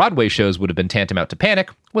bars and Broadway shows would have been tantamount to panic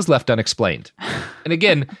was left unexplained. And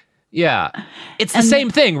again, yeah, it's the same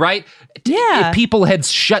thing, right? Yeah. If people had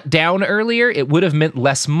shut down earlier, it would have meant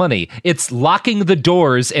less money. It's locking the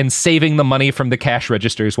doors and saving the money from the cash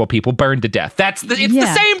registers while people burn to death. It's the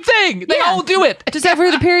same thing. They all do it. Just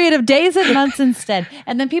over the period of days and months instead.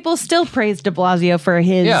 And then people still praise de Blasio for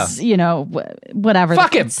his, whatever.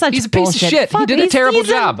 Fuck him. Such he's a bullshit. piece of shit. He did a terrible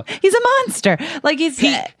job. He's a monster. Like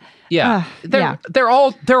they're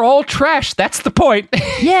all trash. That's the point.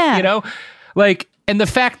 Yeah. And the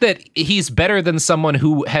fact that he's better than someone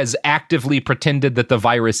who has actively pretended that the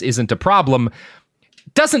virus isn't a problem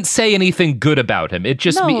doesn't say anything good about him. It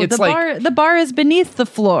just the bar is beneath the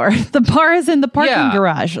floor. The bar is in the parking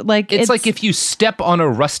garage. It's like if you step on a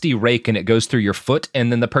rusty rake and it goes through your foot, and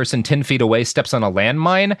then the person 10 feet away steps on a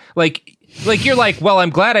landmine. Like you're like, well, I'm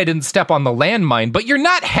glad I didn't step on the landmine, but you're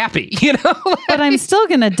not happy, But I'm still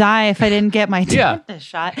gonna die if I didn't get my tetanus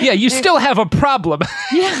shot. Yeah, you still have a problem.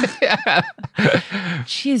 Yeah.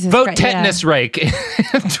 Jesus. Vote Christ, tetanus rake in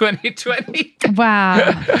 2020.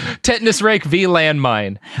 Wow. Tetanus rake v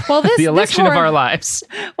landmine. Well, the election of our lives.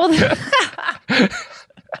 Well.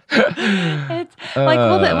 It's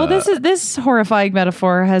like, this horrifying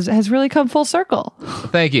metaphor has really come full circle.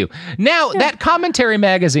 Thank you. Now, that Commentary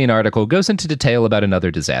magazine article goes into detail about another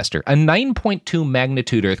disaster, a 9.2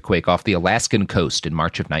 magnitude earthquake off the Alaskan coast in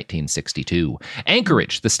March of 1962.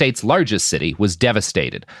 Anchorage, the state's largest city, was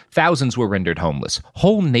devastated. Thousands were rendered homeless.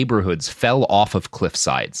 Whole neighborhoods fell off of cliff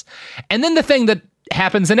sides. And then the thing that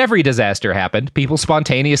happens in every disaster happened. People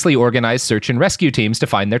spontaneously organized search and rescue teams to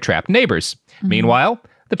find their trapped neighbors. Mm-hmm. Meanwhile,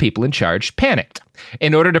 the people in charge panicked.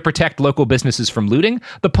 In order to protect local businesses from looting,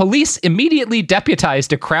 the police immediately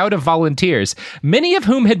deputized a crowd of volunteers, many of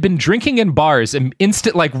whom had been drinking in bars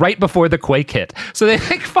right before the quake hit. So they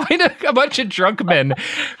find a bunch of drunk men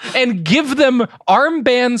and give them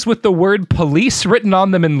armbands with the word police written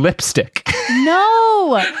on them in lipstick.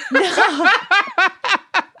 No.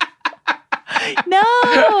 No.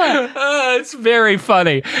 It's very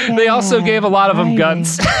funny. They also gave a lot of them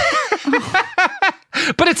guns.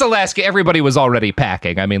 But it's Alaska. Everybody was already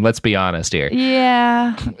packing. I mean, let's be honest here.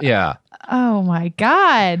 Yeah. Yeah. Oh, my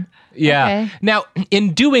God. Yeah. Okay. Now,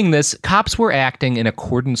 in doing this, cops were acting in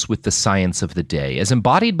accordance with the science of the day, as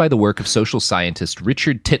embodied by the work of social scientist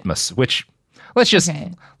Richard Titmuss, which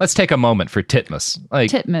let's take a moment for Titmuss.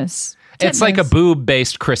 Titmuss. It's like a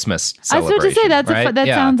boob-based Christmas celebration. I was about to say, that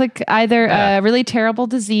sounds like either a really terrible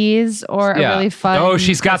disease or a really fun Oh,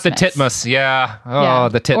 she's got Christmas. The Titmuss. Yeah. Oh,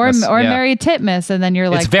 the Titmuss. Or Mary Titmuss, and then you're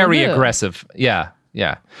like... It's very aggressive. Yeah.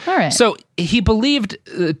 Yeah. All right. So he believed,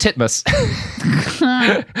 Titmuss,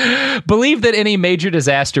 believed that any major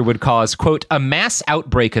disaster would cause, quote, a mass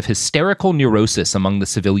outbreak of hysterical neurosis among the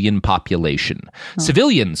civilian population.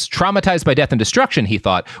 Civilians, traumatized by death and destruction, he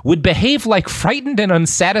thought, would behave like frightened and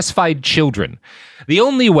unsatisfied children. The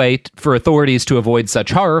only way for authorities to avoid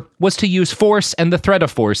such horror was to use force and the threat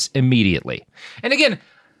of force immediately. And again,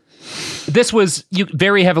 this was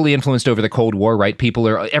very heavily influenced over the Cold War, right?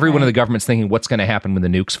 Everyone in the government's thinking what's going to happen when the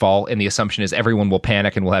nukes fall, and the assumption is everyone will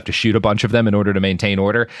panic and we'll have to shoot a bunch of them in order to maintain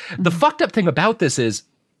order. Mm-hmm. The fucked up thing about this is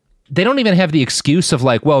they don't even have the excuse of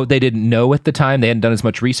like, well, they didn't know at the time, they hadn't done as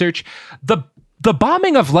much research. The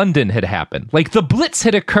bombing of London had happened. Like, the Blitz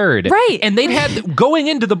had occurred. Right. And they'd had, going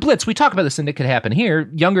into the Blitz, we talk about this and it could happen here.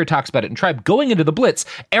 Younger talks about it in Tribe. Going into the Blitz,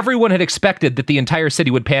 everyone had expected that the entire city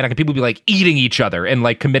would panic and people would be like eating each other and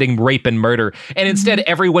like committing rape and murder. And instead,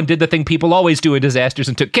 everyone did the thing people always do in disasters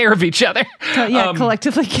and took care of each other.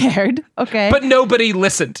 Collectively cared. Okay. But nobody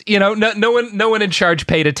listened. No one in charge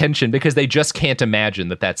paid attention because they just can't imagine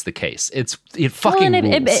that that's the case. It fucking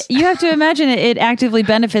rules. You have to imagine it actively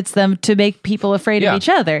benefits them to make people afraid of each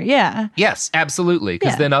other. Yeah. Yes, absolutely.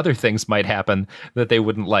 Because then other things might happen that they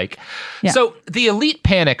wouldn't like. Yeah. So the elite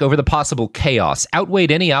panic over the possible chaos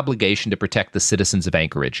outweighed any obligation to protect the citizens of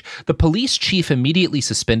Anchorage. The police chief immediately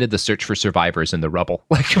suspended the search for survivors in the rubble,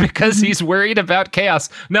 because he's worried about chaos.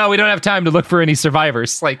 No, we don't have time to look for any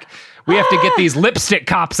survivors. Like, we have to get these lipstick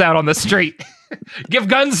cops out on the street. Give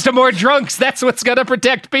guns to more drunks. That's what's going to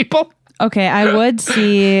protect people. Okay, I would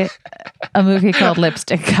see a movie called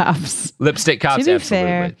Lipstick Cops. Lipstick Cops, to be absolutely.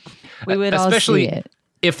 Fair, we would especially all see it.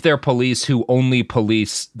 If they're police who only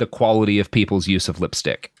police the quality of people's use of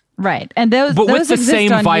lipstick. Right. And those with the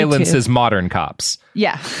same on violence YouTube. as modern cops.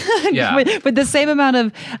 Yeah. Yeah. with the same amount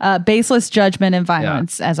of baseless judgment and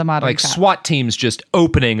violence as a modern like cop. SWAT teams just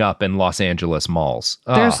opening up in Los Angeles malls.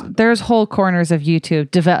 There's whole corners of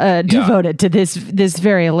YouTube devoted to this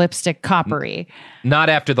very lipstick coppery. Not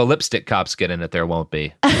after the lipstick cops get in it, there won't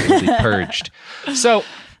be. It'll be purged. So,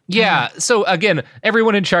 yeah. So again,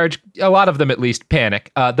 everyone in charge, a lot of them at least,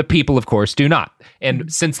 panic. The people, of course, do not.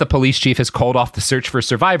 And since the police chief has called off the search for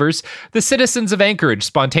survivors, the citizens of Anchorage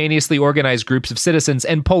spontaneously organize groups of citizens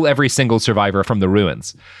and pull every single survivor from the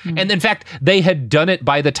ruins. And in fact, they had done it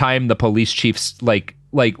by the time the police chiefs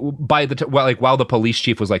while the police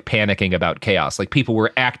chief was like panicking about chaos, like people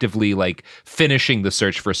were actively like finishing the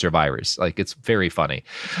search for survivors. Like it's very funny.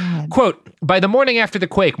 God. Quote, by the morning after the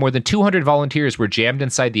quake, more than 200 volunteers were jammed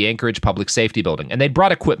inside the Anchorage Public Safety Building, and they'd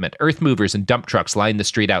brought equipment. Earth movers and dump trucks lined the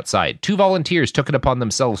street outside. 2 volunteers took it upon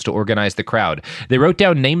themselves to organize the crowd. They wrote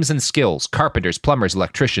down names and skills, carpenters, plumbers,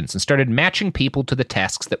 electricians, and started matching people to the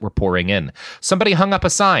tasks that were pouring in. Somebody hung up a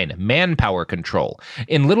sign, manpower control.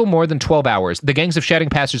 In little more than 12 hours, the gangs of shouting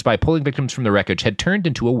passersby pulling victims from the wreckage had turned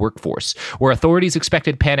into a workforce. Where authorities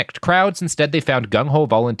expected panicked crowds, instead they found gung-ho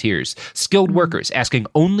volunteers, skilled workers asking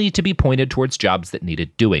only to be pointed towards jobs that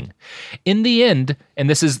needed doing. In the end, and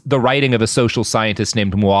this is the writing of a social scientist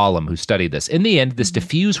named Mualim who studied this, in the end, this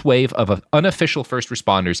diffuse wave of unofficial first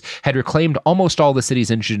responders had reclaimed almost all the city's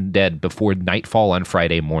injured and dead before nightfall on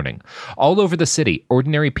Friday morning. All over the city,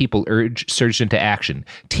 ordinary people surged into action,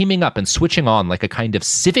 teaming up and switching on like a kind of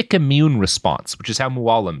civic immune response, which is how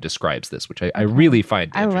Mualim describes this, which I really find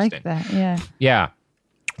interesting. I like that, yeah. Yeah.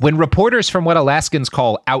 When reporters from what Alaskans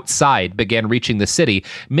call outside began reaching the city,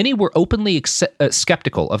 many were openly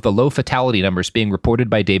skeptical of the low fatality numbers being reported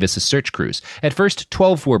by Davis's search crews. At first,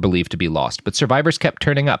 12 were believed to be lost, but survivors kept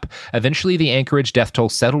turning up. Eventually, the Anchorage death toll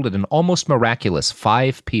settled at an almost miraculous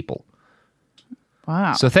 5 people.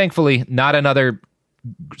 Wow. So thankfully, not another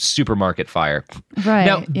supermarket fire. Right.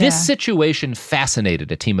 Now, this situation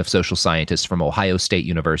fascinated a team of social scientists from Ohio State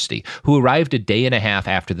University who arrived a day and a half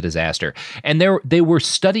after the disaster. And they were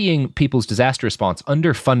studying people's disaster response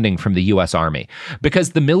under funding from the U.S. Army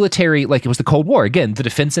because the military, like it was the Cold War. Again, the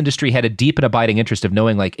defense industry had a deep and abiding interest of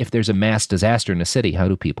knowing, like, if there's a mass disaster in a city, how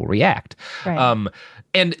do people react? Right.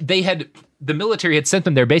 And the military had sent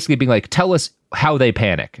them there basically being like, tell us how they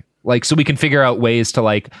panic. Like, so we can figure out ways to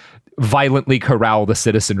like violently corral the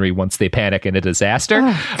citizenry once they panic in a disaster.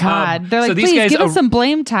 Oh, God. They're like, so these please guys give us some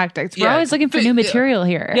blame tactics. We're always looking for new material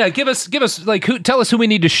here. Yeah, give us like tell us who we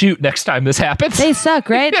need to shoot next time this happens. They suck,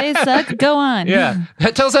 right? They suck. Go on. Yeah.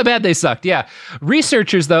 Tell us how bad they sucked. Yeah.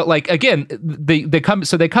 Researchers though, like again, they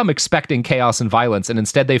come expecting chaos and violence, and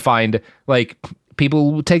instead they find like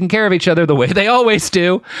people taking care of each other the way they always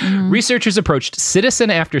do. Mm-hmm. Researchers approached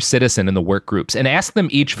citizen after citizen in the work groups and asked them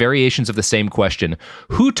each variations of the same question.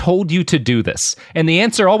 Who told you to do this? And the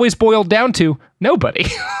answer always boiled down to nobody.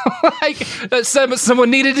 Like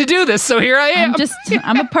someone needed to do this, so here I am.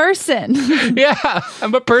 I'm a person. Yeah,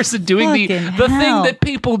 I'm a person doing the thing that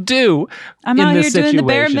people do. I'm out here doing the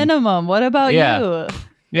bare minimum. What about you?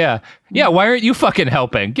 Yeah. Why aren't you fucking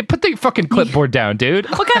helping? Put the fucking clipboard down, dude.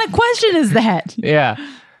 What kind of question is that? Yeah.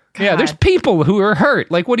 God. Yeah, there's people who are hurt.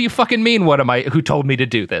 Like, what do you fucking mean? Who told me to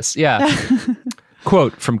do this? Yeah.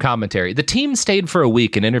 Quote from commentary. The team stayed for a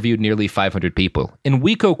week and interviewed nearly 500 people.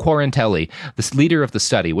 Enrico Quarantelli, the leader of the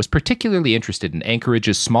study, was particularly interested in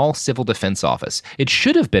Anchorage's small civil defense office. It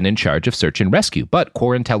should have been in charge of search and rescue, but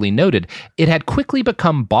Quarantelli noted it had quickly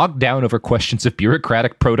become bogged down over questions of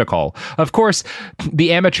bureaucratic protocol. Of course,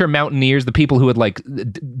 the amateur mountaineers, the people who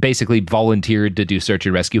had basically volunteered to do search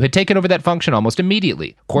and rescue, had taken over that function almost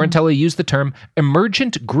immediately. Quarantelli used the term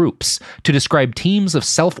emergent groups to describe teams of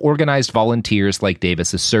self-organized volunteers like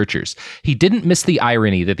Davis's searchers. He didn't miss the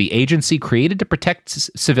irony that the agency created to protect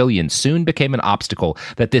civilians soon became an obstacle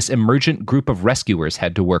that this emergent group of rescuers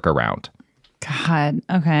had to work around. God.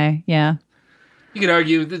 Okay. Yeah. You could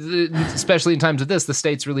argue, especially in times of this, the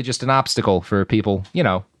state's really just an obstacle for people,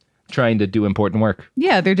 trying to do important work.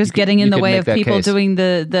 Yeah, they're just getting in the way of people doing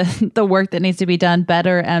the work that needs to be done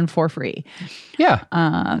better and for free. Yeah.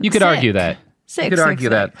 You could argue that. You could argue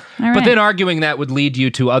that. But then arguing that would lead you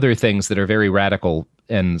to other things that are very radical.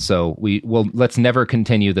 And so let's never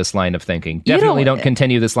continue this line of thinking. Definitely don't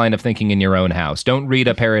continue this line of thinking in your own house. Don't read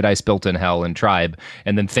A Paradise Built in Hell and Tribe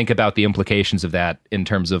and then think about the implications of that in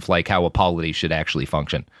terms of like how a polity should actually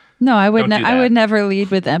function. No, I would never lead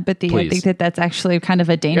with empathy. Please. I think that's actually kind of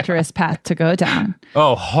a dangerous path to go down.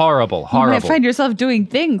 Oh, horrible. You might find yourself doing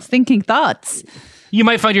things, thinking thoughts. You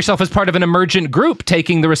might find yourself as part of an emergent group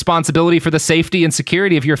taking the responsibility for the safety and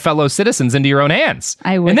security of your fellow citizens into your own hands.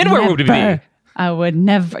 I would And then where would we be? I would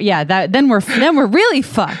never. Yeah, then we're really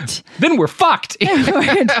fucked. Then we're fucked.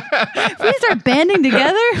 If we start banding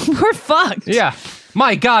together, we're fucked. Yeah.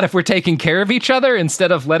 My God, if we're taking care of each other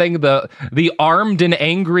instead of letting the armed and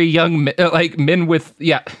angry young men with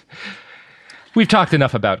We've talked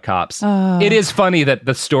enough about cops. It is funny that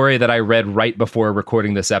the story that I read right before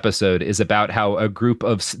recording this episode is about how a group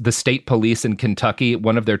of the state police in Kentucky,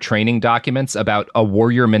 one of their training documents about a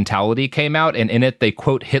warrior mentality came out, and in it they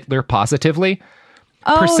quote Hitler positively.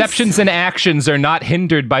 Perceptions and actions are not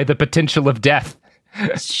hindered by the potential of death.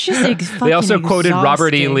 It's just They also quoted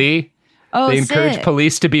Robert E. Lee. They encourage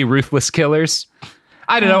police to be ruthless killers.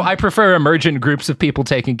 I don't know. I prefer emergent groups of people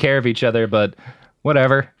taking care of each other, but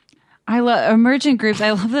whatever. I love emergent groups.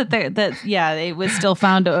 I love that it was still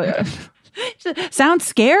found. Sounds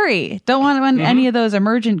scary. Don't want any of those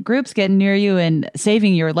emergent groups getting near you and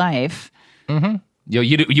saving your life. Mm-hmm.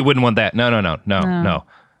 You wouldn't want that. No.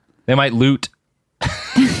 They might loot.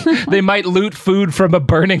 They might loot food from a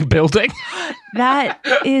burning building. That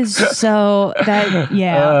is so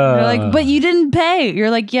They're like, but you didn't pay. You're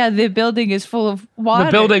like, yeah, the building is full of water.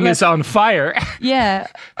 The building is on fire. Yeah.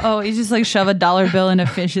 Oh, you just like shove a dollar bill in a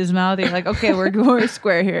fish's mouth. You're like, okay, we're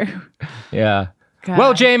square here. Yeah. God.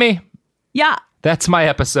 Well, Jamie. Yeah. That's my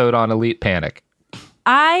episode on Elite Panic.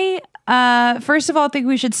 I first of all think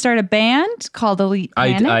we should start a band called Elite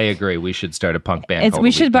Panic. I agree. We should start a punk band.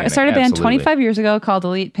 We should start a band 25 years ago called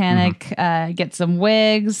Elite Panic. Get some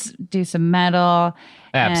wigs, do some metal.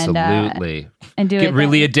 Absolutely. And do get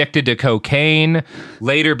really addicted to cocaine.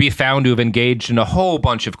 Later be found to have engaged in a whole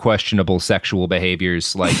bunch of questionable sexual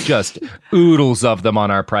behaviors, like just oodles of them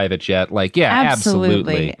on our private jet. Like, yeah,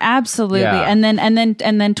 absolutely. Yeah. And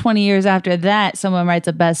then 20 years after that, someone writes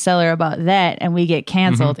a bestseller about that, and we get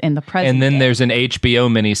canceled in the present. And then there's an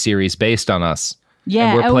HBO miniseries based on us.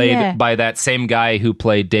 Yeah, and we're played by that same guy who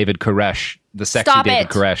played David Koresh, the sexy David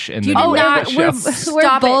Koresh in the show.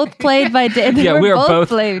 We're both played by David. Yeah, we're both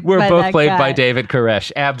played by David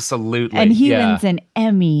Koresh. Absolutely, and he wins an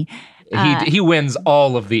Emmy. He wins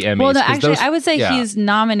all of the Emmys. Well, no, actually, I would say he's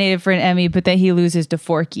nominated for an Emmy, but that he loses to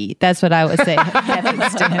Forky. That's what I would say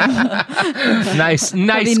happens to him. Nice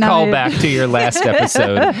callback to your last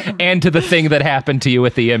episode and to the thing that happened to you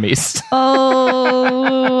with the Emmys.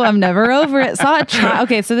 Oh, I'm never over it. Saw a child.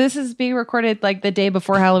 Okay, so this is being recorded like the day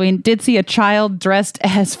before Halloween. Did see a child dressed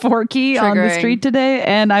as Forky on the street today,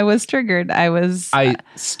 and I was triggered. I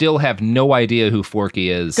still have no idea who Forky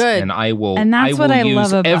is. Good. And I will. And that's what I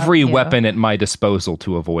love about every weapon at my disposal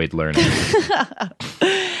to avoid learning.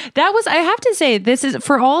 I have to say, this is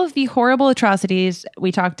for all of the horrible atrocities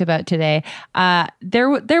we talked about today.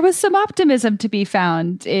 There was some optimism to be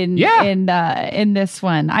found in this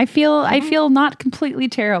one. I feel not completely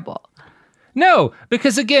terrible. No,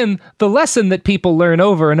 because again, the lesson that people learn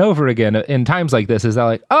over and over again in times like this is that,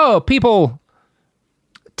 like, oh, people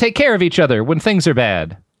take care of each other when things are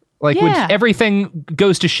bad. Like when everything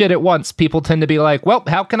goes to shit at once, people tend to be like, well,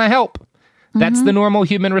 how can I help? That's the normal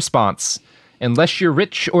human response. Unless you're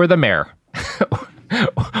rich or the mayor.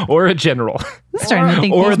 Or a general.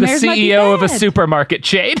 Or the CEO of a supermarket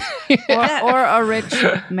chain. or a rich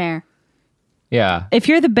mayor. Yeah. If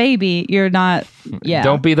you're the baby, you're not. Yeah.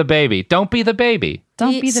 Don't be the baby. Don't be the baby.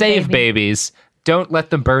 Don't be the Save babies. Don't let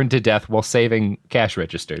them burn to death while saving cash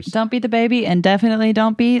registers. Don't be the baby, and definitely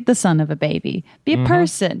don't be the son of a baby. Be a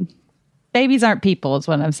person. Babies aren't people, is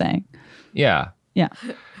what I'm saying. Yeah. Yeah.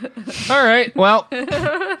 All right. Well,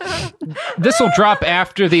 this will drop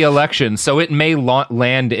after the election, so it may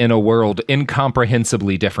land in a world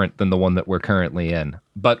incomprehensibly different than the one that we're currently in.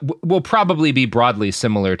 But will probably be broadly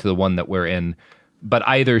similar to the one that we're in, but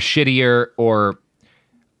either shittier or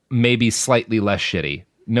maybe slightly less shitty.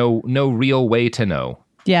 No real way to know.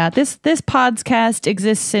 Yeah, this podcast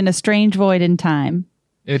exists in a strange void in time.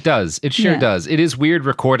 It does. It sure does. It is weird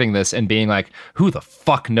recording this and being like, who the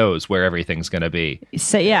fuck knows where everything's going to be?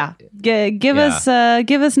 So yeah, give us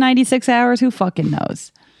 96 hours. Who fucking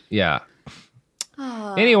knows? Yeah.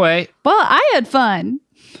 Anyway. Well, I had fun.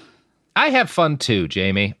 I have fun too,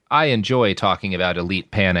 Jamie. I enjoy talking about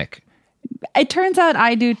Elite Panic. It turns out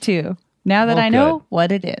I do too. Now that I know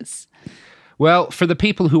what it is. Well, for the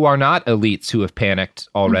people who are not elites who have panicked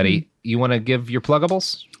already, you want to give your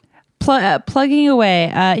pluggables? Plugging away.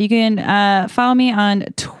 You can follow me on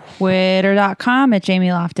twitter.com at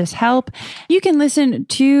Jamie Loftus Help. You can listen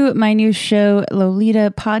to my new show,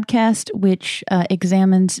 Lolita Podcast, which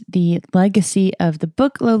examines the legacy of the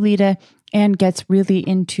book Lolita and gets really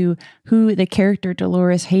into who the character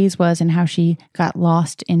Dolores Hayes was and how she got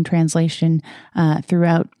lost in translation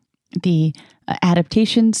throughout the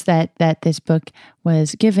adaptations that this book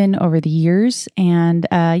was given over the years. And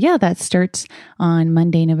that starts on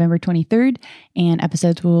Monday, November 23rd, and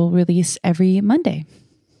episodes will release every Monday.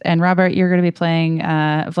 And Robert, you're going to be playing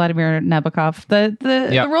Vladimir Nabokov,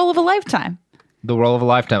 the role of a lifetime. The role of a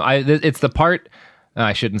lifetime. It's the part...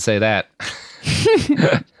 I shouldn't say that.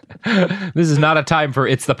 This is not a time for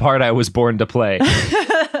it's the part I was born to play.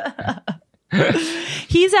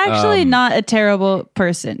 He's actually not a terrible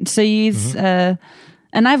person. So he's... and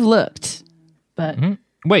I've looked, but...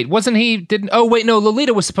 Wait, wasn't he... no,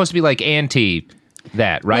 Lolita was supposed to be like anti...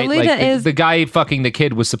 that, right? Lolita like is the guy fucking the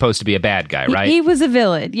kid was supposed to be a bad guy, right? He was a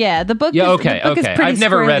villain. Yeah, the book. Yeah, is, okay, the book okay. Is pretty I've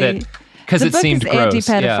never read it because it seemed gross.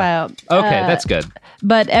 Anti-pedophile. Yeah. Okay, that's good.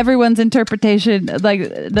 But everyone's interpretation, like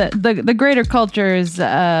the greater culture's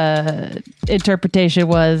interpretation,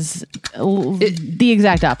 was the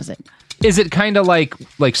exact opposite. Is it kind of like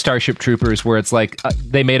Starship Troopers, where it's like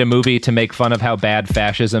they made a movie to make fun of how bad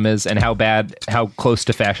fascism is and how close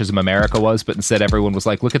to fascism America was, but instead everyone was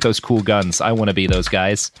like, look at those cool guns. I want to be those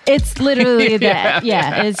guys. It's literally that.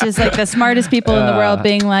 Yeah. It's just like the smartest people in the world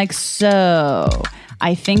being like, so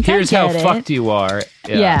I think here's I get how it. fucked you are.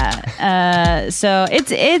 Yeah. So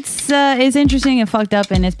it's interesting and fucked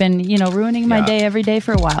up, and it's been, ruining my day every day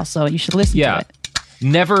for a while. So you should listen to it.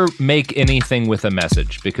 Never make anything with a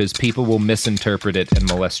message because people will misinterpret it and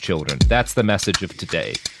molest children. That's the message of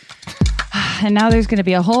today. And now there's going to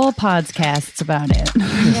be a whole podcast about it.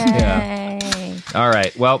 Yay. Yeah. All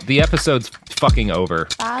right. Well, the episode's fucking over.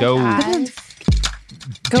 Bye,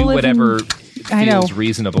 Go do whatever feels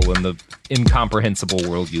reasonable in the incomprehensible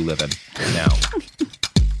world you live in now.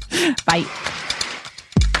 Bye.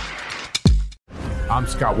 I'm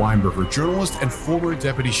Scott Weinberger, journalist and former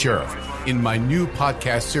deputy sheriff. In my new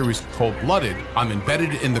podcast series, Cold Blooded, I'm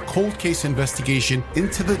embedded in the cold case investigation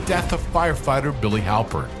into the death of firefighter Billy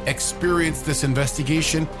Halpern. Experience this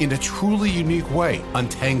investigation in a truly unique way,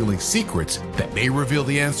 untangling secrets that may reveal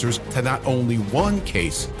the answers to not only one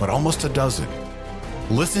case, but almost a dozen.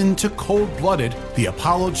 Listen to Cold Blooded, the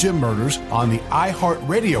Apollo Gym Murders on the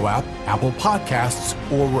iHeartRadio app, Apple Podcasts,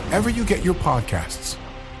 or wherever you get your podcasts.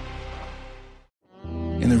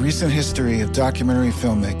 In the recent history of documentary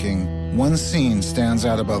filmmaking, one scene stands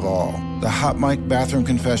out above all. The hot mic bathroom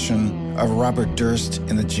confession of Robert Durst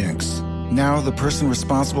in The Jinx. Now the person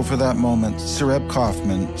responsible for that moment, Sareb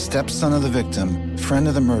Kaufman, stepson of the victim, friend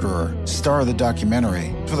of the murderer, star of the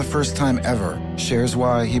documentary, for the first time ever, shares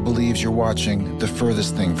why he believes you're watching the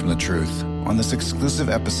furthest thing from the truth on this exclusive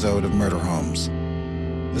episode of Murder Homes.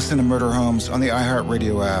 Listen to Murder Homes on the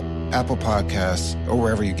iHeartRadio app, Apple Podcasts, or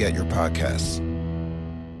wherever you get your podcasts.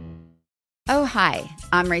 Oh, hi,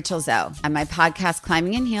 I'm Rachel Zoe, and my podcast,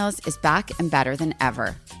 Climbing in Heels, is back and better than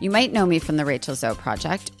ever. You might know me from the Rachel Zoe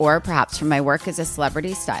Project, or perhaps from my work as a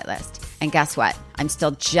celebrity stylist. And guess what? I'm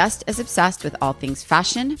still just as obsessed with all things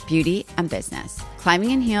fashion, beauty, and business. Climbing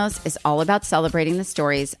in Heels is all about celebrating the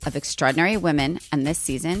stories of extraordinary women, and this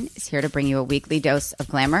season is here to bring you a weekly dose of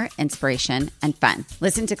glamour, inspiration, and fun.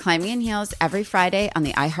 Listen to Climbing in Heels every Friday on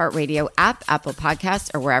the iHeartRadio app, Apple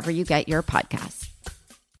Podcasts, or wherever you get your podcasts.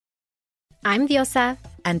 I'm Diosa.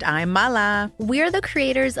 And I'm Mala. We're the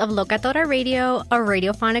creators of Locatora Radio, a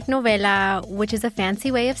radiophonic novela, which is a fancy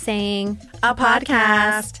way of saying a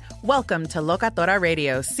podcast. Welcome to Locatora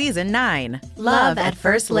Radio Season 9. Love at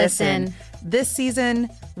First Listen. This season,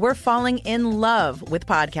 we're falling in love with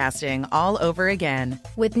podcasting all over again.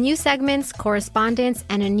 With new segments, correspondence,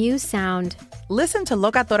 and a new sound. Listen to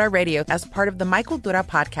Locatora Radio as part of the My Cultura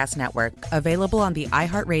Podcast Network. Available on the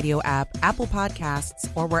iHeartRadio app, Apple Podcasts,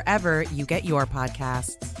 or wherever you get your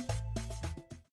podcasts.